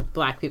so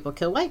black people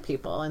kill white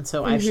people, and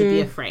so I should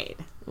be afraid.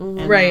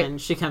 And Right. then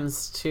she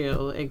comes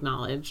to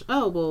acknowledge,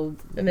 oh, well,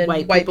 And then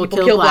white white people people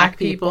kill kill black black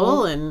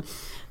people. people,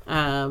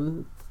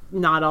 and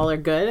not all are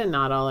good and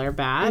not all are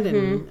bad.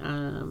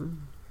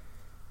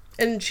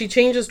 And she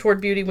changes toward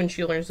Beauty when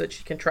she learns that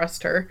she can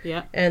trust her.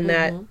 Yeah. And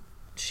that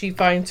she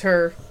finds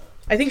her...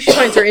 I think she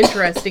finds her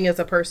interesting as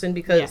a person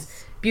because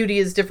Yes. Beauty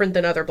is different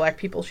than other black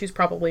people she's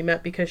probably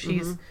met because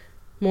she's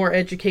more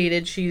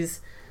educated.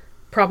 She's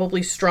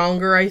probably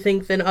stronger, I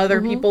think, than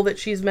other people that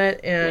she's met.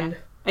 And Yeah.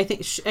 I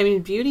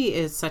think, Beauty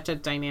is such a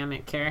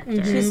dynamic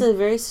character. she's a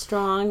very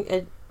strong,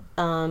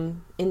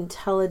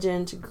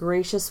 intelligent,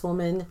 gracious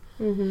woman.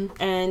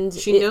 And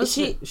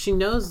she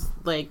knows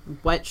like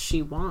what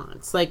she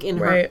wants, like in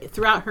her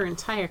throughout her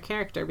entire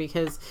character,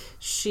 because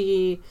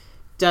she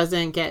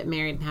doesn't get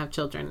married and have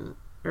children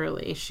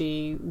early.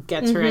 She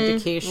gets her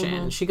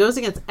education. She goes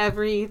against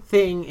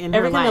everything in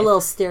her life. A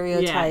little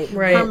stereotype. Yeah.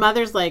 Right. Her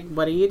mother's like,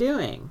 "What are you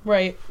doing?"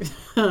 right.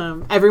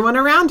 Everyone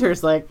around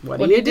her's like,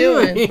 "What are you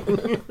doing?"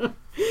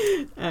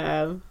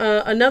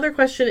 Another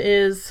question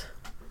is,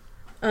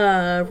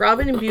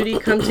 Robin and Beauty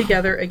come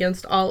together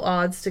against all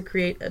odds to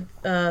create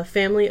a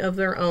family of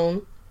their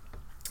own.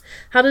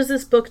 How does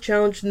this book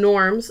challenge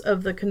norms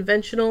of the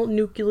conventional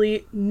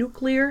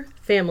nuclear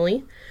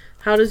family?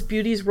 How does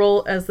Beauty's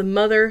role as the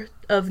mother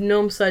of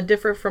Nomsa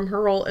differ from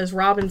her role as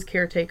Robin's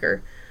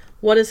caretaker?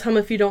 What does Hum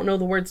If You Don't Know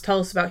the Words tell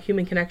us about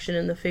human connection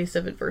in the face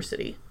of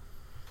adversity?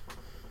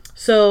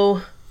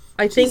 So,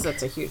 I think...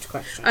 that's a huge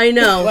question. I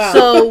know. Wow.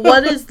 So,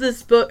 what is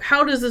this book...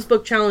 How does this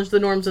book challenge the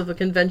norms of the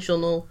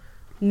conventional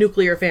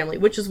nuclear family?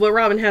 Which is what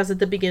Robin has at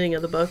the beginning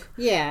of the book.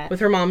 Yeah. With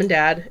her mom and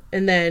dad.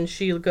 And then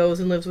she goes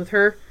and lives with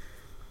her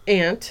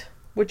aunt,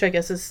 which I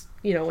guess is,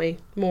 a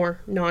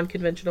more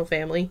non-conventional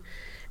family.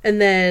 And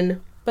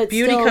then... But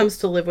Beauty comes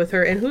to live with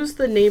her. And who's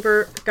the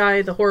neighbor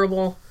guy, the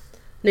horrible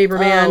neighbor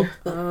man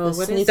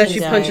that she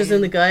punches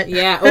in the gut?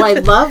 Yeah. Oh, I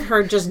love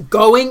her just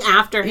going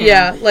after him.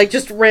 Yeah, like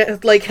just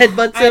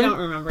headbutts him. I don't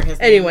remember his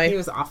name. Anyway, he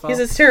was awful. He's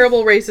this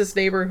terrible racist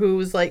neighbor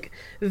who's like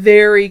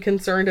very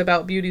concerned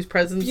about Beauty's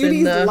presence.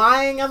 Beauty's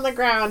lying on the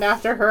ground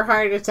after her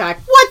heart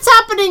attack. What's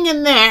happening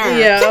in there?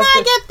 Yeah. Can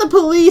I get the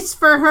police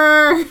for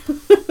her?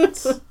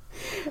 So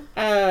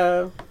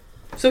I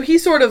think he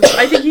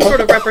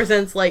sort of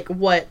represents like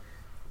what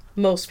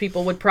most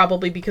people would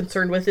probably be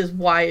concerned with is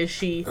why is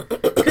she,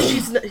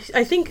 because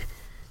I think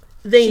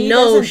they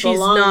know she's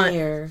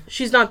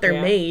not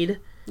their maid.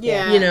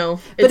 Yeah.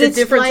 It's a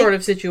different sort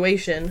of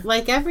situation.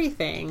 Like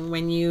everything,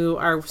 when you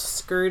are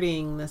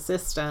skirting the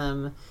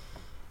system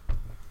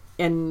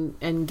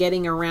and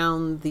getting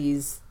around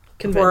these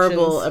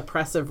horrible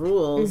oppressive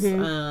rules,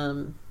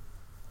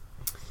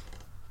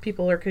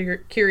 people are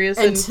curious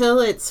until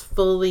it's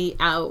fully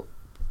out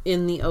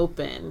in the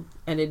open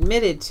and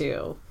admitted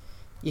to.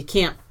 You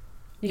can't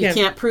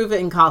prove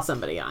it and call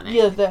somebody on it.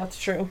 Yeah, that's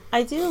true.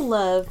 I do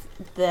love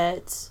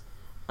that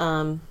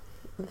the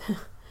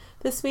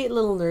sweet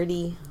little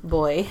nerdy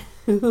boy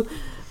who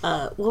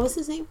what was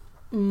his name?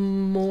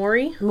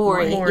 Maury.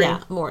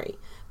 Yeah, Maury.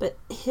 But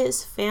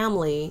his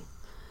family,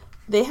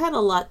 they had a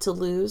lot to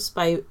lose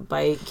by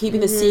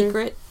keeping the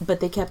secret, but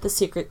they kept the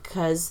secret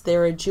because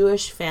they're a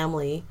Jewish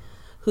family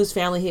whose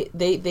family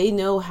they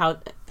know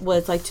what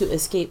it's like to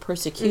escape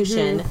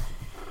persecution.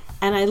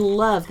 And I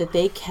love that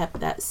they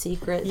kept that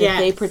secret, that Yes.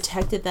 they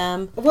protected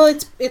them. Well,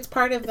 it's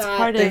part of that.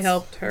 part They of-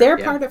 helped her. They're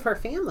yeah. part of her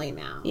family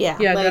now. Yeah.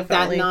 Yeah, like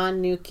definitely. that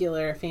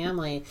non-nuclear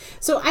family.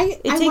 So I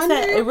It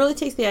wonder, really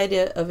takes the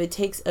idea of it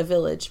takes a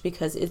village,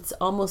 because it's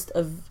almost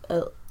a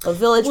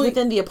village Well,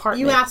 within the apartment.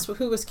 you asked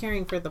who was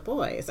caring for the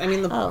boys. I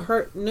mean,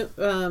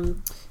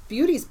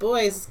 Beauty's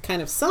boys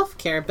kind of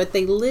self-care, but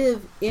they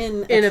live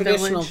in a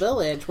traditional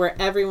village where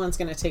everyone's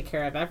going to take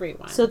care of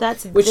everyone. So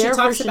that's which she their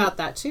talks version. about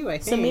that too, I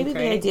think. So maybe the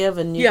right? idea of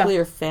a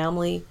nuclear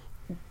family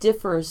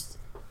differs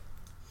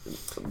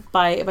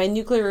by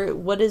nuclear.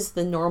 What is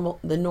the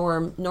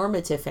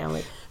normative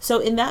family? So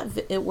in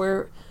that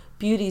where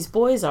Beauty's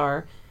boys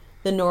are,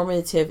 the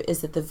normative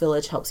is that the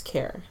village helps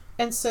care.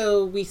 And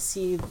so we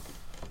see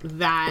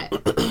that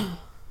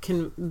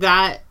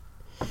that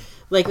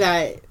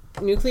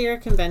nuclear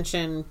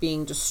convention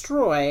being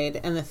destroyed,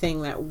 and the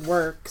thing that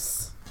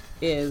works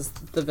is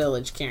the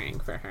village caring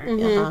for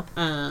her.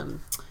 Uh-huh.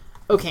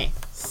 Okay,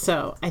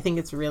 so I think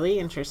it's really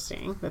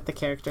interesting that the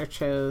character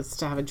chose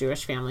to have a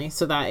Jewish family.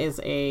 So that is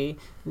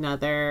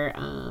another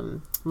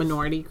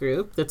minority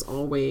group that's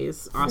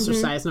always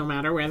ostracized no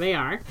matter where they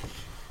are.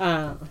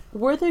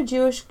 Were there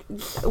Jewish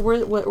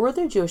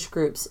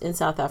groups in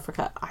South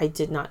Africa? I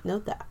did not know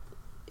that.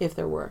 If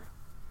there were,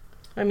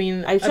 I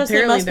mean, I trust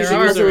there apparently must be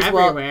there Jews are. as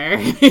well. everywhere.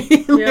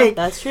 Yeah.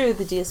 That's true.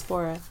 The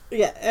diaspora.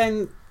 Yeah,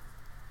 and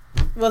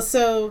well,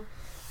 so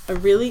a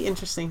really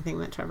interesting thing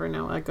that Trevor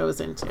Noah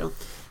goes into.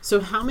 So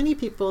how many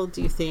people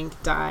do you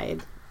think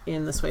died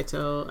in the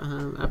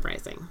Soweto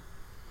uprising?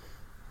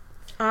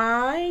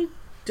 I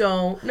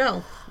don't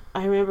know.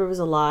 I remember it was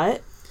a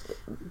lot.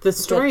 The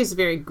story is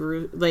very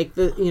like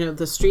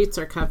the streets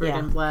are covered Yeah.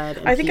 in blood.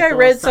 And I think I people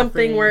read something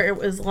suffering. where it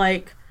was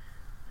like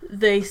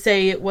they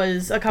say it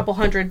was a couple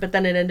hundred, but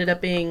then it ended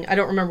up being, I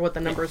don't remember what the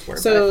numbers were.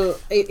 So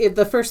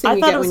the first thing I you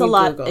thought get it was when a you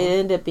lot. Google. It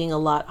ended up being a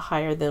lot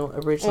higher than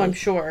originally. I'm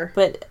sure.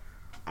 But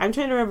I'm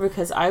trying to remember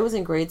because I was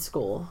in grade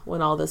school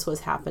when all this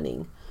was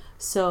happening.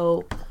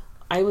 So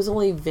I was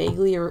only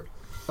vaguely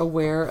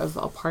aware of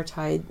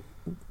apartheid,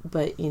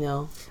 but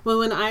Well,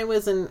 when I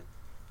was in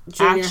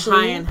junior Actually,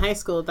 high and high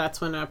school, that's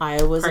when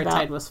I was apartheid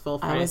about was full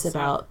I was price.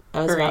 about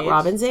her age.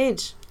 Robin's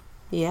age.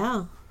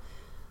 Yeah.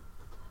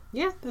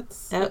 Yeah,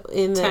 that's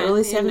In the 10 early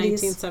in 70s.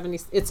 1970.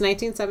 It's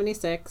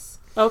 1976.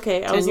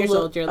 Okay, I 10 was years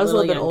old, you're a I was a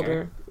little bit little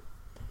older.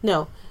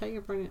 No, I thought you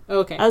were born in,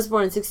 okay. I was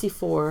born in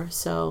 64,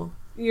 so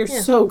You're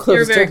Yeah. so close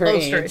You're very to her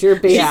close age. to her. You're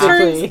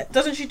basically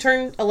Doesn't she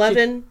turn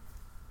 11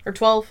 or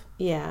 12?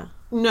 yeah.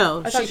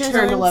 no. I thought She she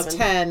turned turns 11.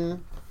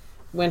 10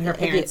 when her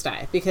parents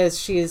die because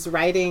she's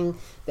writing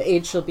the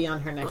age she'll be on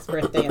her next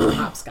birthday in the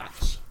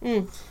hopscotch.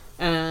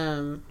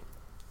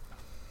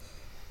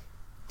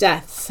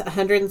 Deaths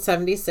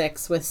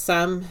 176 with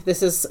some.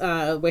 This is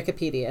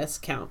Wikipedia's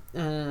count.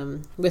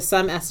 With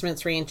some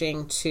estimates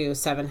ranging to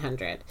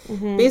 700.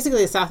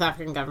 Basically, the South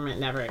African government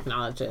never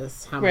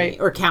acknowledges how many Right.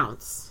 or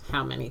counts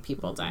how many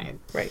people died.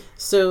 Right.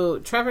 So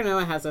Trevor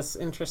Noah has this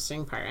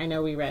interesting part. I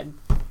know we read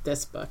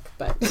this book,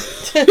 but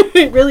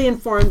really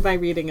informed by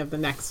reading of the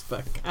next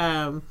book.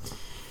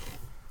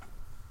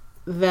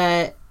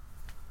 That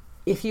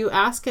if you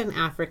ask an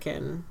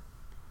African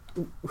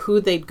who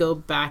they'd go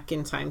back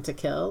in time to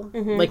kill,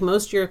 like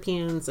most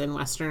Europeans and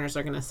Westerners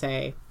are going to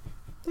say,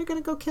 they're going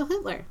to go kill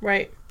Hitler.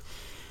 Right.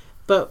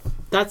 But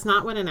that's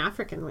not what an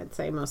African would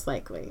say, most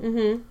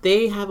likely.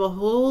 They have a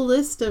whole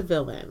list of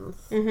villains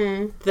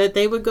that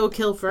they would go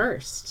kill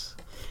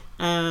first.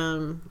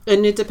 And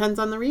it depends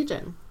on the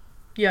region.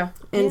 Yeah.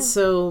 And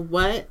so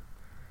what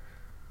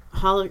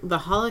the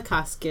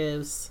Holocaust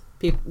gives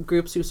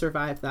groups who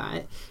survive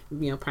that,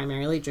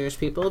 primarily Jewish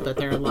people, but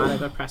there are a lot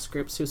of oppressed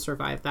groups who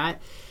survive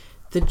that.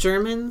 The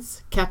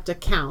Germans kept a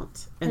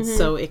count, and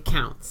so it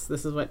counts.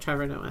 This is what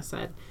Trevor Noah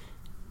said.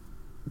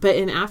 But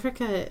in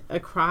Africa,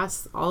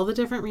 across all the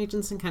different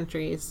regions and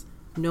countries,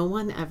 no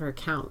one ever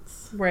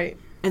counts. Right.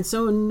 And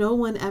so no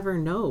one ever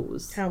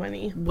knows How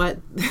many? what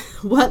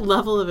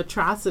level of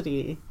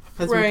atrocity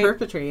has been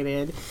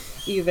perpetrated,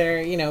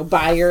 either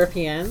by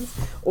Europeans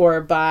or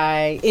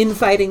by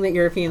infighting that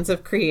Europeans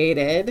have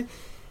created.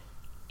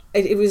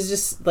 It was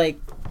just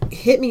like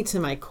hit me to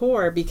my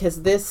core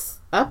because this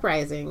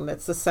uprising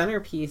that's the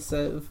centerpiece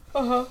of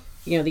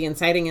the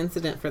inciting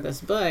incident for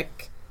this book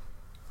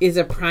is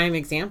a prime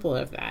example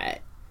of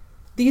that.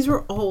 These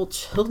were all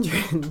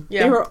children.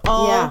 Yeah. They were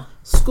all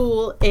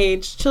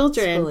school-age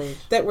children School-age.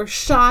 that were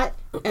shot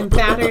and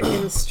battered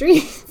in the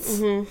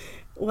streets.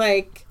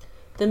 Like,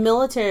 The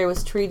military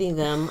was treating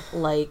them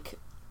like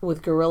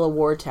with guerrilla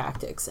war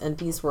tactics, and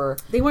these were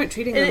they weren't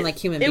treating them like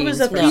human beings. It was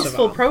a first of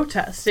peaceful all.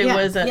 protest. It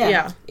was a,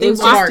 They It was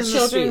walked just in the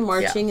children streets.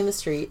 marching in the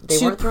street. They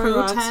to weren't throwing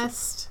rocks.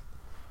 protest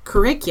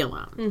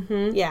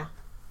curriculum. Yeah.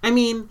 I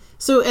mean,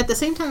 so at the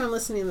same time I'm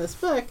listening to this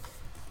book,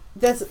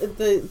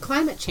 the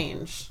climate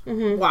change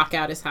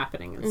walkout is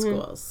happening in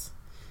schools.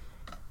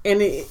 And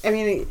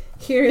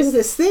here's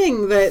this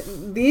thing that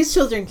these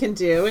children can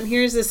do, and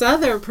here's this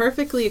other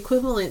perfectly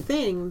equivalent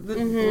thing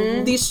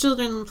that these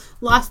children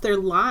lost their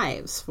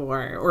lives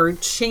for, or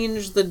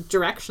changed the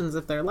directions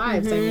of their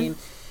lives. I mean,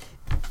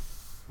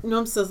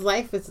 Nomsa's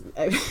life is...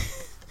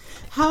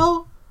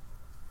 how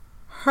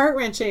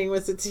heart-wrenching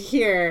was it to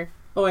hear,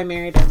 oh, I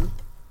married him.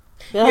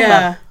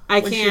 Yeah. I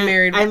when she can't.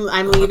 married-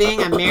 I'm leaving.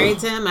 I'm married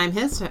to him. I'm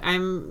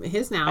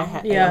his now.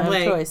 I Yeah. don't have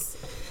Like, a choice.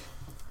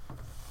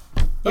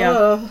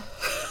 Yeah.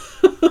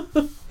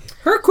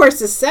 Her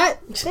course is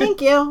set.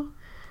 Thank you.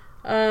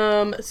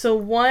 So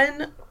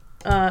one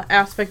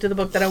aspect of the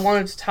book that I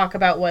wanted to talk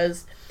about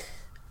was,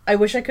 I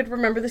wish I could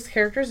remember this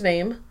character's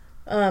name.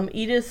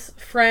 Edith's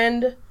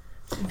friend,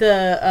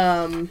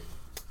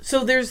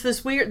 so there's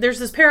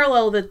this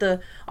parallel that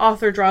the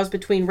author draws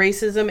between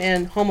racism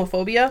and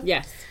homophobia.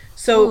 Yes.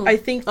 So I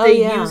think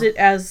they yeah. use it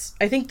as,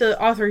 I think the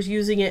author's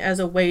using it as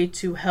a way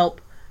to help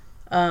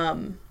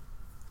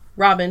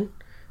Robin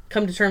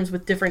come to terms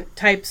with different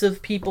types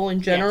of people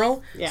in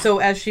general. Yes. Yeah. So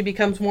as she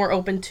becomes more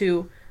open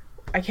to,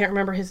 I can't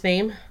remember his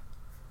name.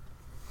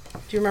 Do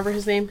you remember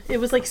his name? It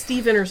was like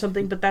Steven or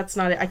something, but that's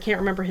not it. I can't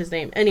remember his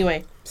name.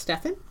 Anyway.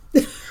 Stefan?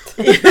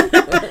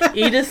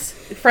 Edith's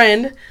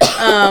friend,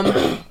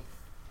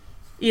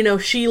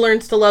 she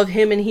learns to love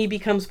him and he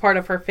becomes part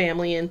of her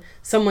family and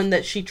someone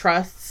that she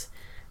trusts.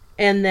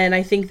 And then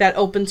I think that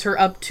opens her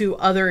up to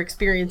other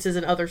experiences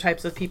and other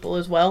types of people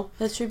as well.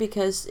 That's true,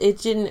 because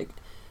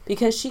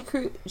she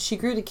grew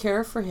to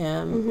care for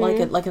him like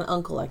an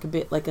uncle, like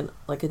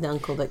an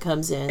uncle that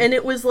comes in. And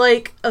it was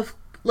like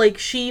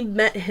she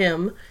met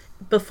him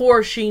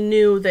before she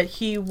knew that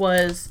he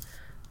was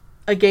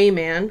a gay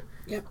man.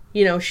 Yep.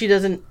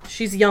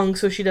 She's young,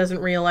 so she doesn't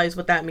realize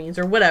what that means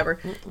or whatever.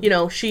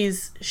 Mm-mm.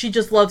 She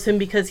just loves him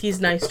because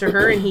he's nice to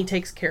her and he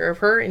takes care of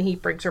her and he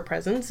brings her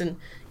presents and,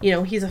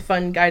 he's a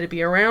fun guy to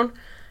be around.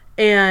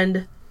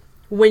 And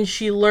when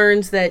she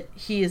learns that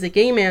he is a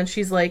gay man,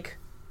 she's like,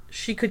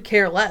 she could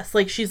care less.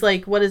 Like, she's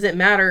like, what does it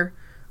matter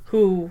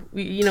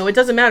it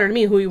doesn't matter to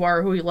me who you are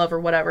or who you love or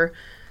whatever.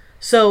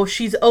 So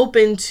she's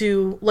open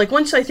to, like,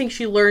 once I think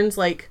she learns,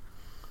 like,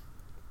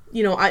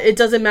 it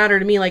doesn't matter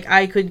to me, like,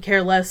 I could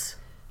care less.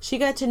 She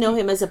got to know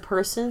him as a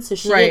person, so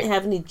she Right. didn't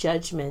have any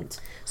judgment.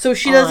 So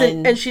she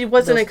doesn't, and she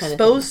wasn't those kind of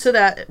exposed to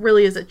that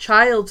really as a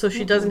child, so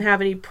she doesn't have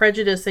any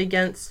prejudice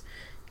against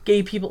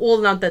gay people. Well,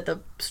 not that the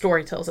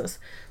story tells us.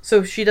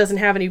 So she doesn't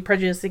have any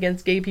prejudice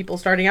against gay people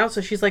starting out,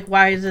 so she's like,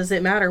 why does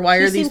it matter? Why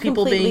are these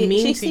people being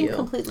mean to you? She seemed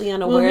completely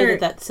unaware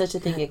that such a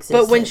thing existed.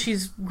 But when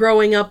she's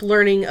growing up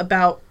learning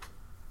about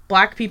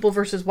black people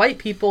versus white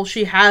people,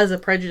 she has a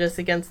prejudice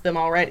against them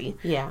already.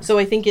 Yeah. So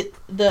I think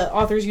the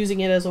author's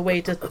using it as a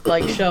way to,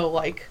 like, show,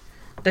 like,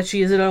 that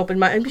she is an open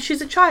mind. I mean,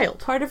 she's a child.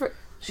 Part of her...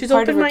 She's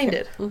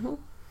open-minded. Mm-hmm.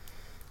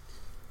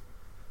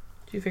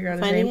 Did you figure out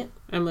his Finding name? it?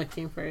 I'm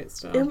looking for it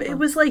still. It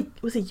was like,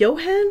 was it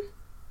Johan?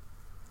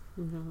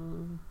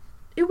 No.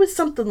 It was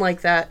something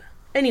like that.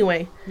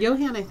 Anyway.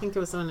 Johan, I think it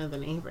was one of the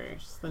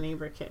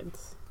neighbor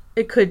kids.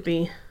 It could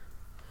be.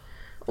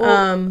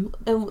 Well, and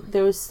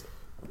there was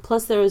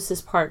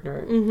this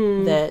partner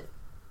that,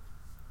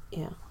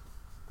 yeah.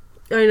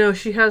 I know,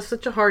 she has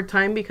such a hard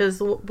time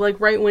because, like,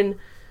 right when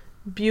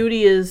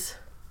Beauty is...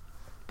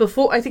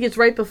 I think it's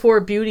right before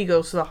Beauty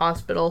goes to the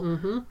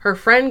hospital. Her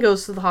friend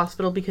goes to the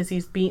hospital because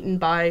he's beaten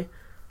by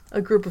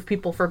a group of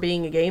people for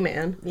being a gay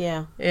man.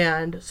 Yeah.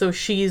 And so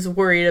she's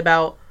worried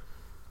about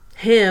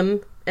him,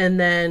 and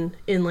then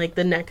in, like,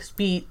 the next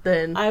beat,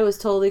 then... I was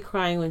totally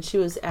crying when she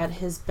was at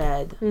his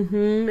bed.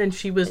 And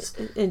she was...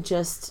 And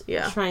just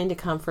trying to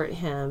comfort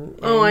him.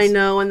 And I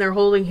know, and they're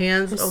holding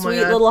hands. Oh, my God.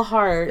 Sweet little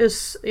heart.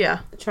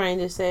 Yeah. Trying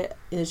to say...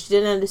 she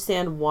didn't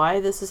understand why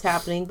this is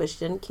happening, but she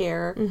didn't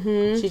care.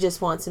 She just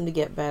wants him to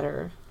get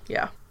better.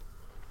 Yeah.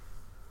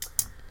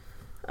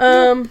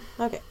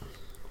 Okay.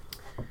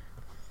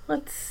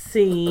 Let's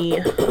see.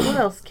 What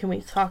else can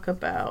we talk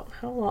about?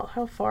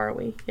 How far are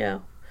we? Yeah.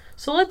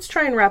 So let's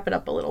try and wrap it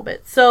up a little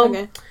bit. So,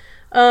 Okay.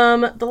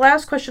 The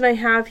last question I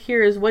have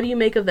here is, what do you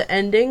make of the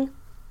ending?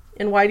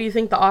 And why do you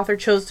think the author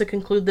chose to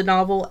conclude the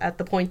novel at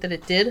the point that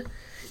it did?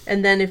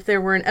 And then if there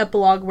were an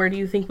epilogue, where do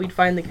you think we'd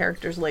find the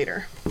characters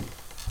later?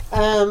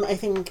 I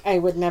think I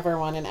would never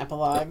want an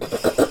epilogue.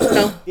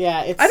 No.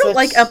 Yeah, I don't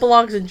like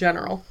epilogues in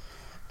general.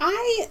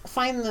 I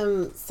find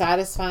them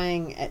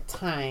satisfying at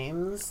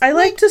times. I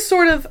like to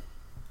sort of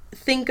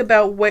think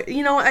about what,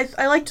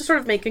 I like to sort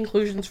of make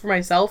conclusions for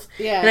myself.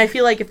 Yeah. And I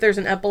feel like if there's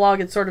an epilogue,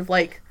 it's sort of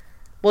like,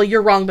 well,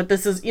 you're wrong, but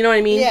this is, you know what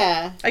I mean?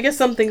 Yeah. I guess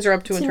some things are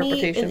up to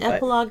interpretation. Me, an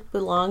epilogue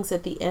belongs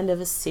at the end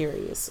of a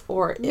series,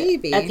 or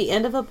maybe at the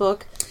end of a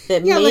book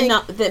that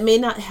may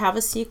not have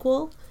a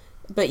sequel,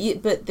 but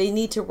they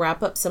need to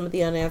wrap up some of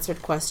the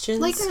unanswered questions.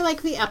 Like, I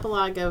like the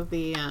epilogue of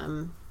the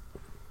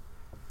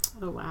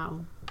oh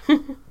wow.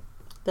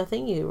 The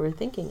thing you were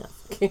thinking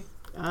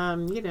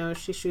of.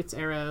 She shoots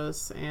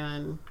arrows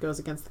and goes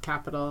against the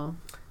Capitol.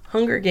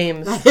 Hunger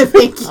Games.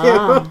 Thank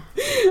you.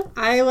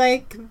 I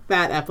like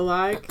that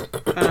epilogue.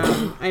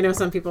 I know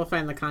some people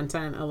find the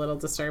content a little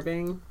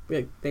disturbing.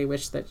 They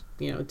wish that,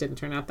 it didn't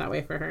turn out that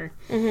way for her.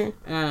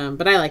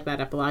 But I like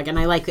that epilogue, and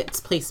I like its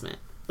placement.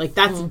 Like,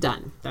 that's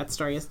done. That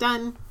story is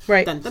done.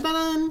 Right. Dun, dun,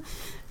 dun,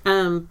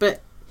 dun.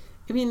 But,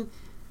 I mean,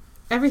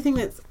 everything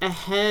that's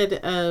ahead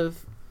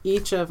of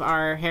each of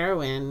our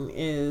heroine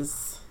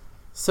is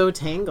so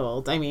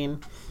tangled. I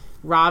mean,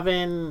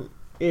 Robin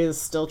is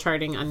still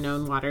charting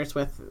unknown waters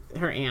with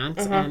her aunt,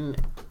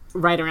 and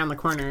right around the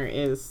corner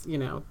is, you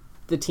know,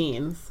 the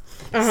teens.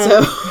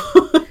 So,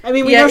 I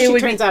mean, we know she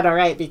turns out all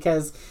right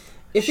because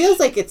it feels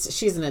like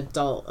she's an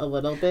adult a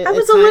little bit. I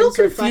was a little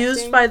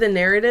confused by the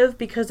narrative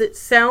because it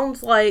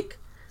sounds like,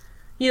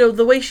 you know,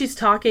 the way she's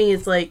talking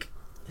is like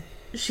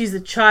she's a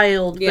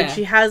child, but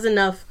she has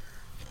enough,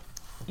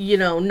 you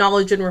know,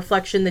 knowledge and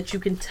reflection that you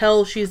can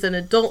tell she's an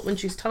adult when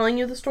she's telling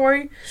you the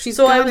story.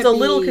 So I was a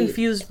little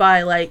confused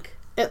by, like,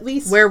 at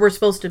least where we're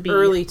supposed to be.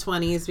 Early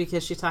 20s,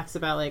 because she talks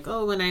about, like,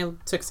 oh, when I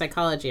took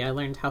psychology, I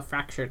learned how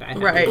fractured I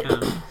had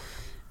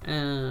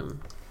become.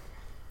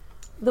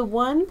 The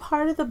one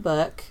part of the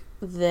book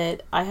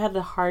that I had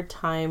a hard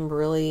time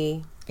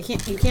really...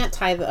 You can't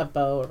tie a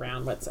bow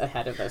around what's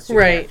ahead of those two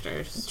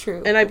characters.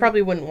 True. And I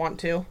probably wouldn't want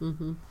to.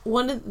 Mm-hmm.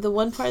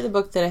 One part of the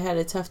book that I had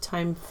a tough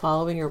time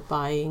following or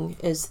buying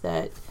is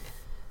that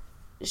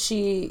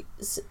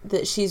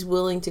she's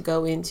willing to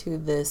go into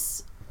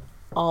this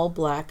all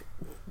black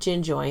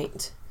gin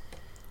joint,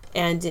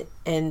 and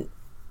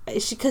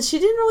because she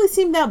didn't really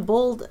seem that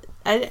bold.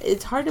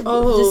 It's hard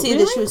to see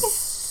that she was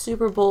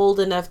super bold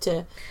enough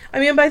to. I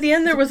mean, by the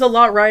end there was a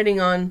lot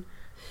riding on.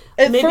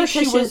 At first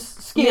she was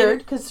scared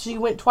because she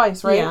went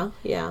twice, right?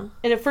 Yeah.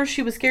 And at first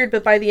she was scared,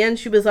 but by the end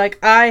she was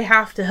like, I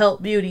have to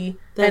help Beauty.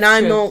 That's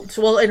and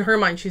true. Well, in her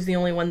mind, she's the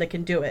only one that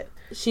can do it.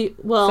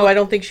 So I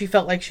don't think she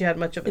felt like she had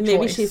much of a choice.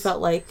 Maybe she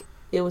felt like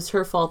it was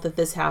her fault that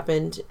this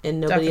happened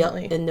and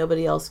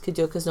nobody else could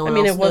do it because no one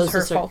else knows. I mean, it was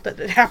her fault that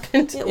it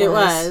happened. It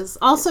was.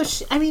 Also,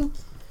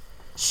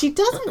 she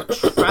doesn't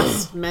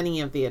trust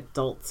many of the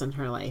adults in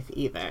her life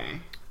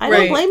either. I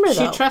don't blame her,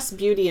 though. She trusts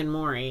Beauty and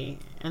Maury,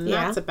 and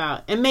that's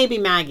about... And maybe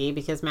Maggie,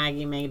 because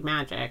Maggie made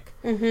magic.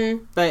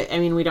 Mm-hmm. But, I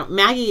mean,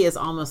 Maggie is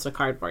almost a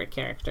cardboard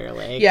character.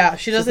 Like, yeah,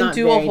 she doesn't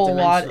do a whole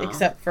lot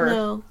except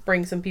for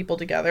bring some people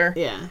together.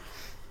 Yeah.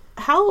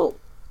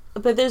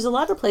 But there's a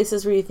lot of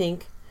places where you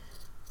think,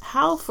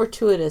 how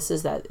fortuitous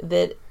is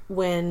that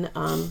when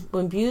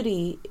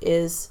Beauty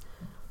is...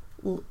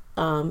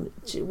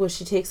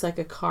 she takes, like,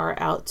 a car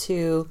out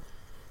to...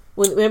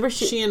 Remember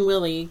she and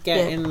Willie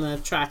get in the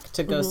truck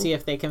to go see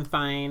if they can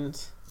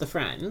find the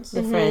friend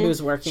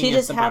who's working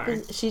at the bar.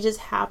 She just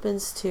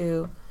happens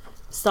to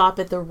stop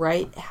at the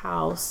right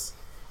house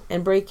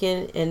and break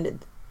in,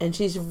 and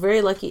she's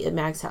very lucky at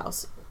Mag's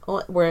house,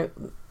 where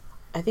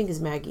I think is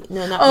Maggie.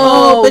 No, not.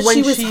 But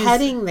she was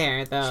heading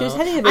there though. She was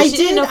heading there. But she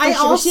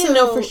didn't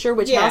know for sure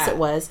which house it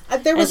was.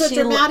 There was a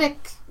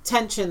dramatic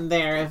tension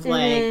there of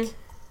like.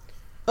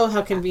 Oh,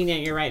 how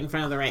convenient! You're right in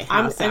front of the right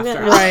house.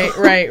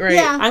 Right.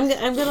 Yeah, I'm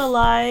gonna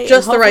lie.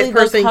 Just the right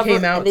person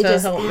came out to help me. They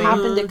just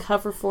happened to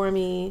cover for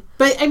me.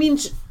 But I mean,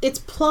 it's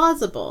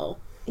plausible.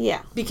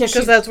 Yeah, because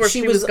that's where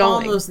she was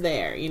going. Almost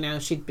there. You know,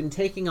 she'd been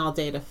taking all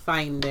day to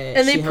find it,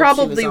 and they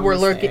probably were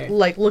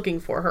looking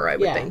for her. I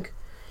would think,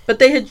 but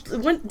they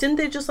didn't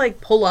they just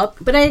like pull up?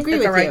 But I agree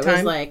with you. It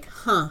was like,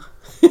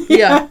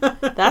 yeah,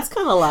 that's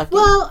kind of lucky.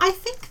 Well, I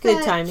think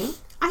good timing.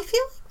 I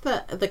feel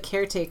like the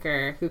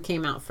caretaker who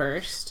came out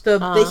first,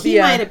 he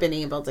might have been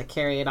able to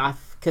carry it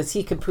off because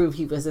he could prove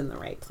he was in the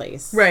right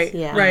place. Right.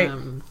 Yeah. Right.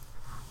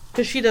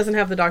 Because she doesn't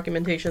have the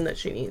documentation that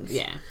she needs.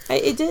 Yeah.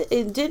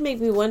 It did make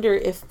me wonder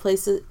if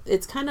places.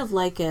 It's kind of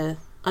like a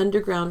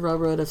underground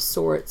railroad of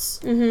sorts,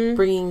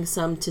 bringing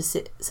some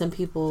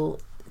people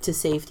to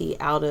safety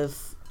out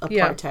of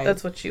apartheid. Yeah,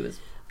 that's what she was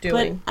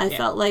doing. But I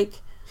felt like.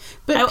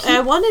 But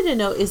I wanted to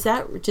know: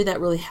 did that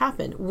really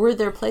happen? Were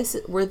there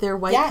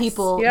white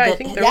people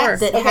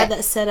that had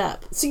that set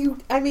up? So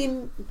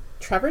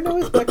Trevor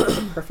Noah's book is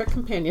a perfect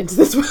companion to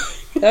this book.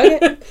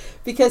 Okay.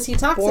 Because he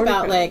talks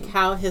about like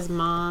how his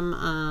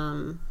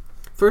mom,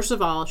 first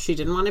of all, she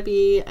didn't want to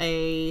be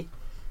she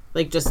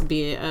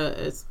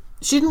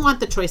didn't want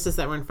the choices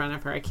that were in front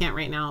of her. I can't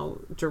right now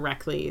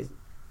directly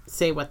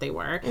say what they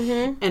were.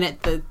 Mm-hmm. And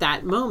at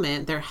that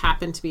moment, there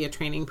happened to be a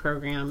training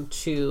program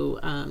to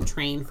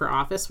train for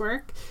office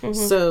work. Mm-hmm.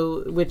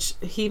 So, which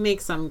he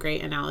makes some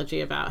great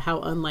analogy about how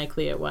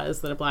unlikely it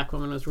was that a black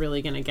woman was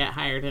really going to get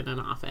hired in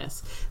an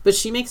office. But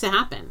she makes it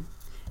happen.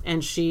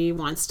 And she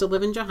wants to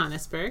live in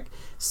Johannesburg.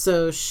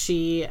 So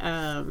she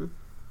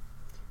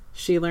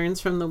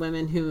learns from the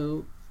women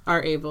who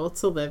are able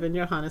to live in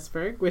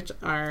Johannesburg, which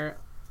are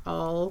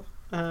all...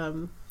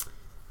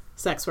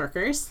 sex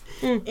workers,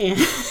 and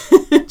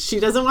she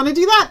doesn't want to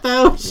do that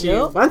though. She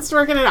wants to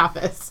work in an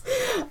office.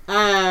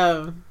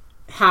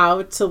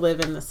 How to live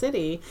in the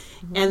city,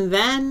 and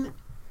then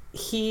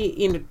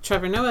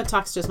Trevor Noah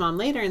talks to his mom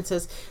later and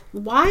says,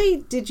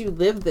 "Why did you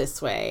live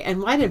this way,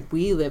 and why did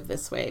we live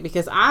this way?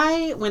 Because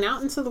I went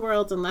out into the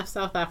world and left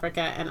South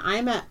Africa, and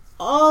I met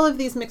all of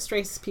these mixed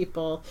race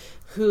people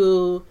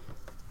who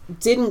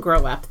didn't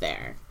grow up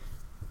there.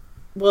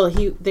 Well,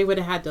 they would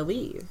have had to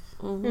leave."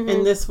 Mm-hmm.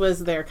 And this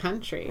was their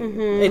country.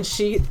 Mm-hmm. And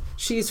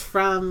she's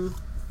from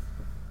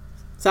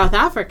South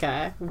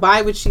Africa.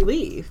 Why would she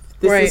leave?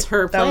 This is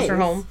her place. That was her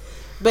home.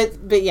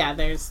 But yeah,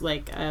 there's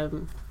like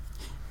and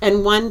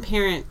one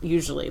parent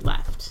usually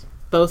left.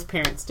 Both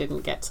parents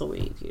didn't get to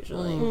leave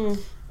usually.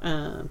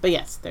 But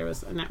yes, there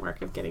was a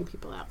network of getting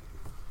people out.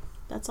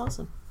 That's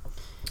awesome.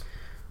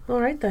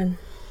 All right, then.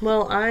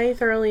 Well, I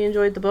thoroughly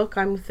enjoyed the book.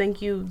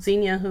 Thank you,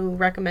 Xenia, who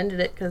recommended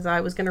it, because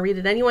I was going to read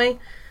it anyway.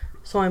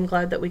 So I'm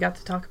glad that we got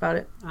to talk about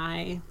it.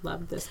 I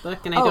love this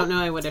book, and I don't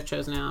know I would have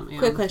chosen it on my own.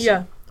 Quick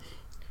question.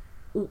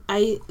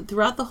 Yeah.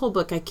 Throughout the whole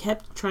book, I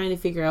kept trying to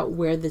figure out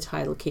where the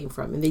title came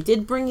from, and they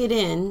did bring it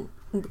in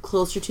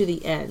closer to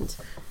the end.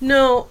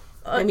 No,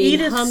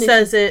 Edith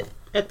says it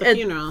at the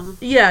funeral.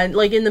 Yeah,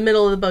 like in the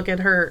middle of the book at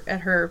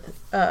her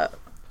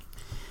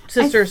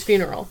sister's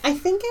funeral. I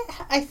think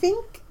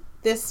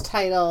this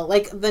title,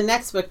 like the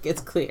next book, is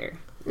clear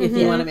if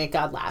you want to make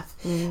God laugh.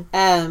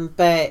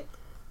 But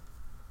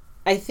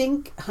I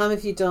think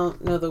If You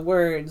Don't Know the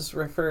Words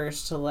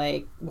refers to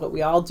like what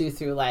we all do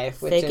through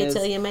life, which Fake is it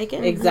till you make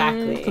it.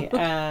 Exactly.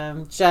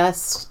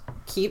 Just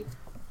keep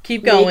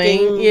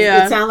going.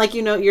 Yeah. It sounds like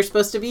you're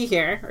supposed to be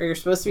here, or you're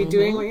supposed to be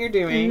doing what you're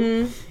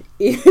doing,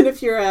 even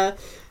if you're a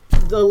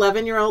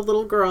 11-year-old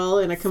little girl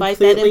in a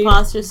completely fight that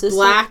imposter system,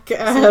 black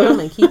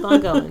and keep on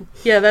going.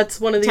 Yeah,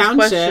 that's one of these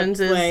questions.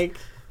 Is like,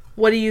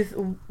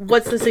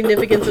 what's the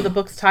significance of the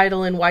book's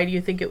title, and why do you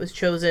think it was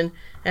chosen,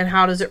 and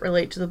how does it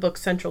relate to the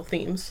book's central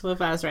themes? Well,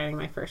 if I was writing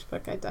my first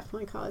book, I'd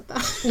definitely call it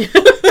that.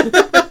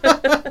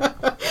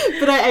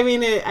 But I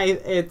mean,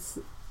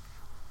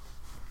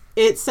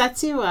 it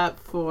sets you up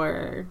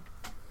for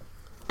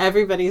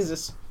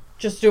everybody's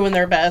just doing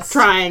their best.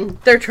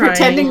 They're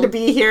pretending to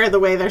be here the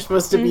way they're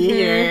supposed to be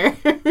here.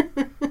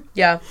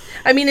 Yeah.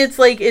 I mean, it's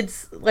like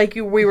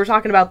we were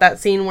talking about that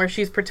scene where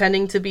she's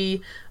pretending to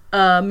be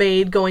a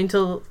maid going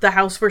to the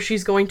house where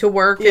she's going to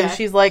work, and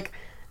she's like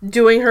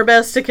doing her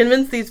best to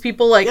convince these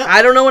people, like,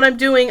 I don't know what I'm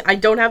doing. I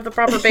don't have the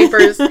proper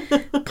papers.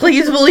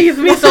 Please believe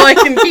me so I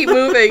can keep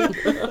moving,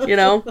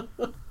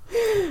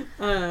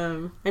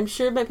 I'm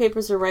sure my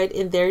papers are right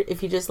in there.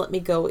 If you just let me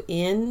go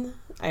in,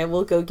 I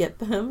will go get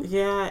them.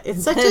 Yeah,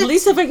 it's at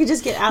least if I could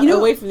just get out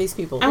away from these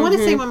people. I want to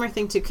say one more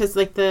thing too, because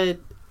like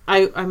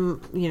I'm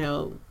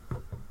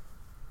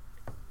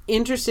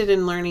interested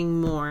in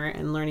learning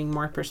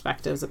more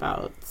perspectives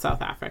about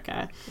South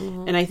Africa,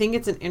 and I think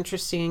it's an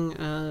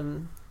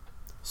interesting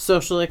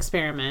social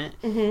experiment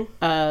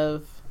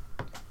of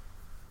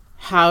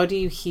how do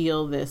you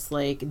heal this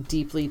like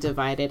deeply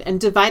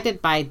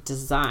divided by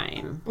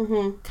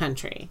design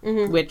country,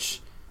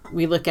 which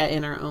we look at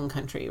in our own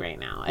country right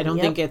now. I don't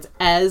think it's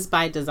as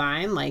by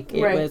design, like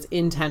it was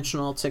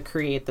intentional to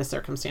create the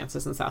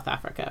circumstances in South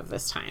Africa of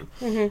this time.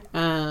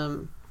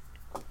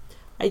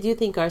 I do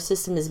think our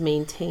system is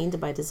maintained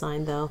by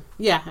design, though.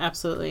 Yeah,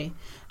 absolutely.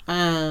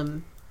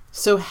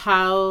 So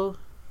how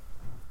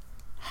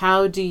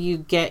do you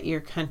get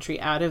your country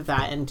out of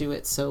that and do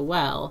it so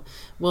well?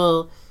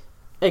 Well,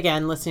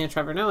 again, listening to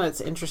Trevor Noah, it's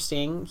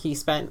interesting. He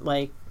spent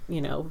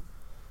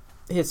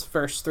his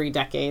first 3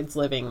 decades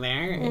living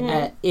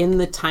there in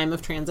the time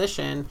of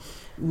transition.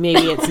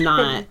 Maybe it's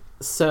not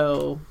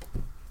so,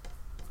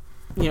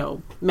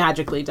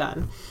 magically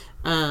done.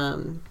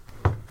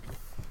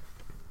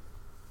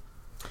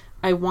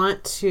 I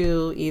want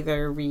to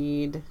either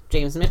read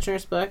James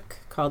Michener's book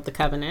called The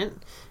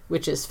Covenant,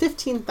 which is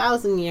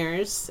 15,000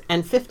 years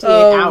and 58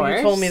 hours.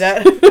 You told me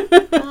that.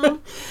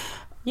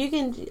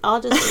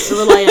 I'll just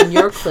rely on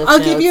your clip I'll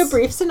notes. give you a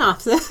brief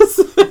synopsis.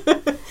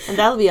 And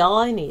that'll be all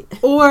I need.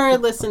 Or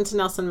listen to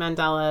Nelson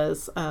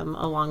Mandela's A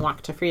Long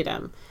Walk to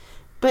Freedom.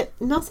 But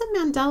Nelson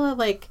Mandela,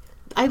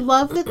 I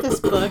love that this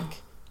book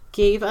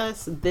gave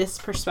us this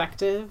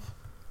perspective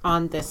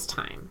on this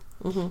time.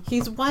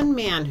 He's one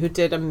man who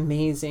did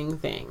amazing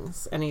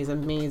things, and was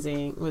an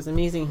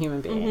amazing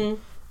human being.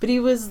 But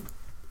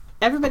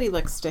everybody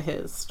looks to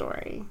his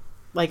story.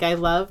 I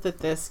love that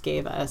this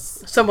gave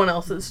us someone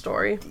else's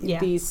story.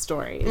 These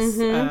stories,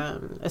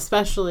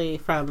 especially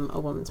from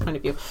a woman's point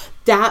of view.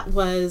 That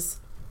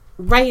was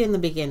right in the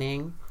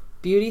beginning.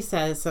 Beauty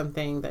says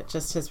something that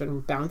just has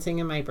been bouncing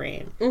in my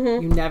brain.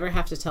 You never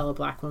have to tell a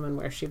black woman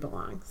where she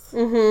belongs.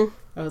 I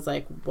was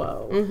like,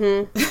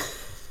 whoa.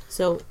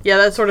 So yeah,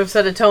 that sort of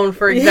set a tone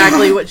for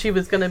exactly what she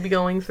was going to be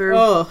going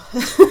through.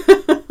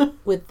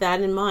 With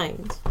that in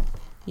mind,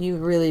 you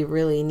really,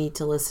 really need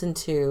to listen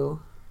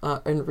to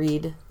and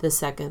read the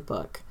second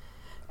book,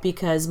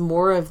 because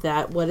more of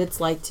that, what it's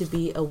like to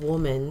be a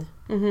woman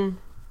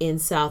in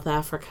South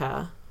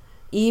Africa,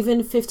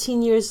 even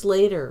 15 years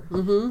later.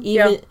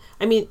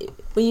 I mean,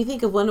 when you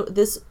think of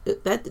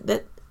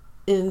that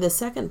in the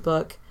second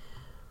book,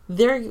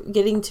 they're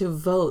getting to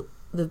vote.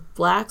 The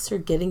blacks are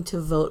getting to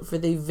vote for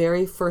the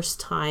very first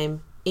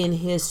time in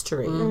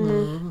history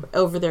in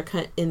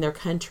their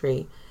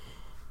country,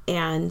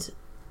 and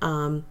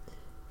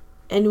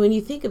when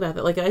you think about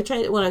it,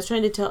 when I was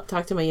trying to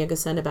talk to my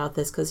youngest son about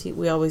this, because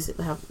we always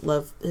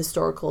love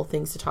historical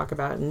things to talk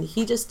about, and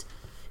he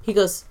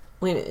goes,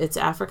 wait a minute, it's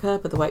Africa,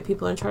 but the white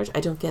people are in charge? I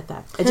don't get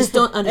that. I just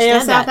don't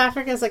understand that. South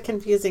Africa is a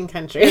confusing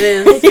country. It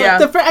is, yeah.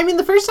 The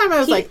first time I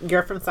was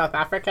you're from South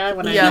Africa,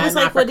 when I met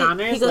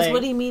Afrikaners. He goes,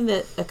 what do you mean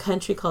that a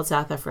country called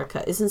South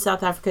Africa? Isn't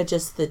South Africa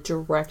just the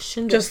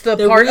direction? Just the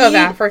part of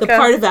Africa? The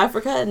part of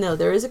Africa? No,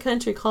 there is a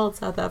country called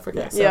South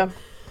Africa. So,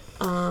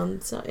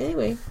 So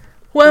anyway,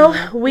 Well,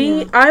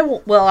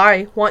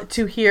 I want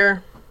to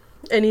hear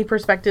any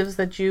perspectives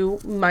that you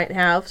might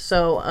have.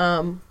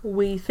 So,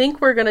 we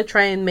think we're going to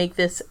try and make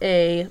this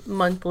a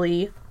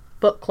monthly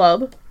book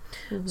club.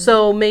 Mm-hmm.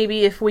 So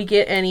maybe if we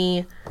get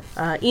any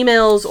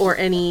emails or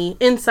any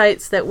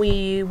insights that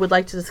we would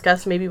like to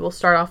discuss, maybe we'll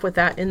start off with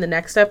that in the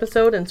next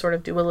episode and sort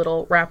of do a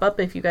little wrap up.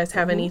 If you guys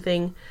have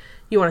anything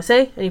you want to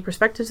say, any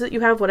perspectives that you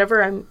have,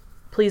 whatever,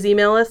 please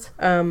email us.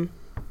 You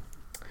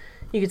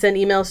can send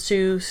emails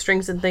to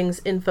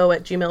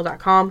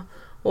stringsandthingsinfo@gmail.com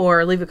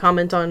or leave a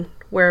comment on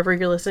wherever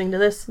you're listening to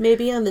this.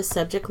 Maybe on the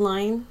subject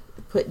line,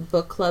 put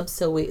book club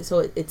so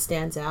it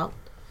stands out.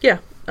 Yeah.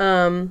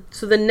 So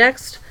the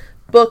next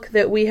book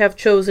that we have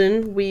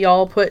chosen, we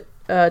all put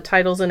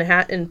titles in a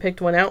hat and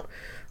picked one out,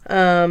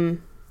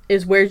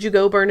 is Where'd You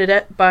Go,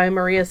 Bernadette by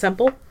Maria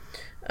Semple.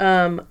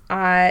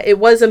 It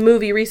was a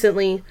movie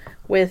recently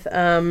with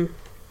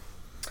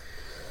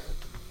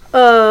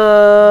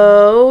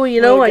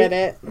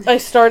I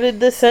started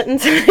this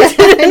sentence. I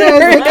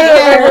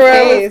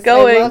was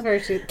going. I love her.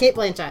 Kate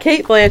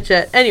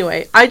Blanchett.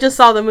 Anyway, I just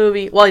saw the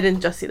movie. Well, I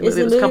didn't just see the movie.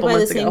 It was a couple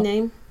months ago. Is the movie by the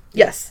same name?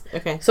 Yes.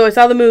 Okay. So I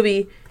saw the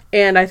movie,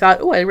 and I thought,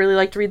 I'd really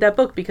like to read that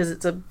book because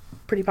it's a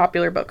pretty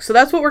popular book. So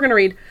that's what we're going to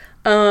read.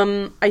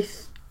 I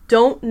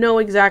don't know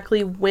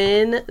exactly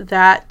when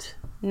that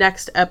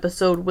next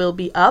episode will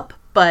be up,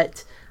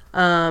 but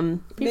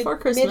before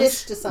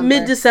Christmas.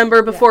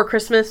 Mid-December before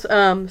Christmas. So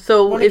I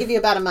want to give you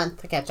about a month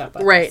to catch up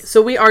with. Right.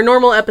 So our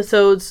normal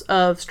episodes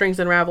of Strings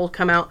Unraveled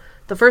come out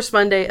the first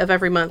Monday of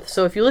every month.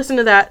 So if you listen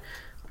to that,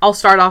 I'll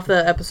start off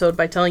the episode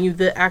by telling you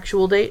the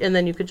actual date, and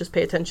then you could just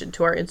pay attention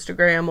to our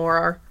Instagram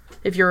or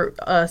if you're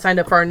signed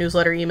up for our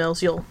newsletter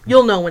emails,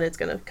 you'll know when it's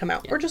going to come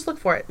out. Or just look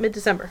for it,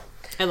 mid-December.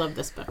 I love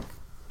this book.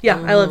 Yeah,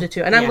 I loved it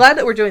too. And I'm glad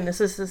that we're doing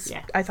this.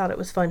 I thought it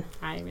was fun.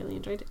 I really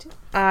enjoyed it too.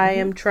 I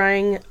am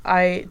trying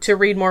to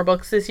read more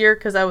books this year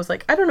because I was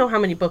like, I don't know how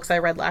many books I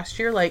read last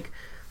year. Like,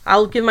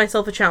 I'll give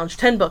myself a challenge.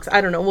 10 books.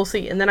 I don't know. We'll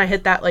see. And then I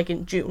hit that like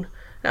in June.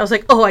 And I was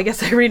like, I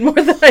guess I read more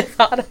than I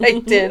thought I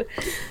did.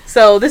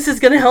 So this is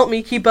going to help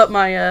me keep up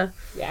my...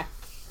 Yeah.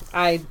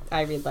 I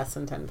read less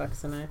than 10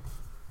 books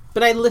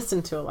but I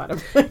listen to a lot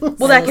of books.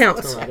 Well, that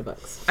counts. A lot of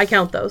books. I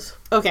count those.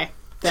 Okay.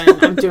 Then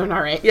I'm doing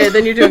all right. Yeah,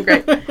 then you're doing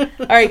great. All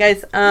right,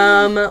 guys.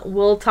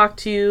 We'll talk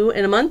to you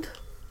in a month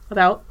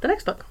about the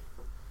next book.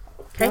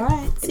 Okay? All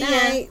right. See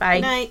ya. Bye.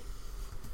 Good night.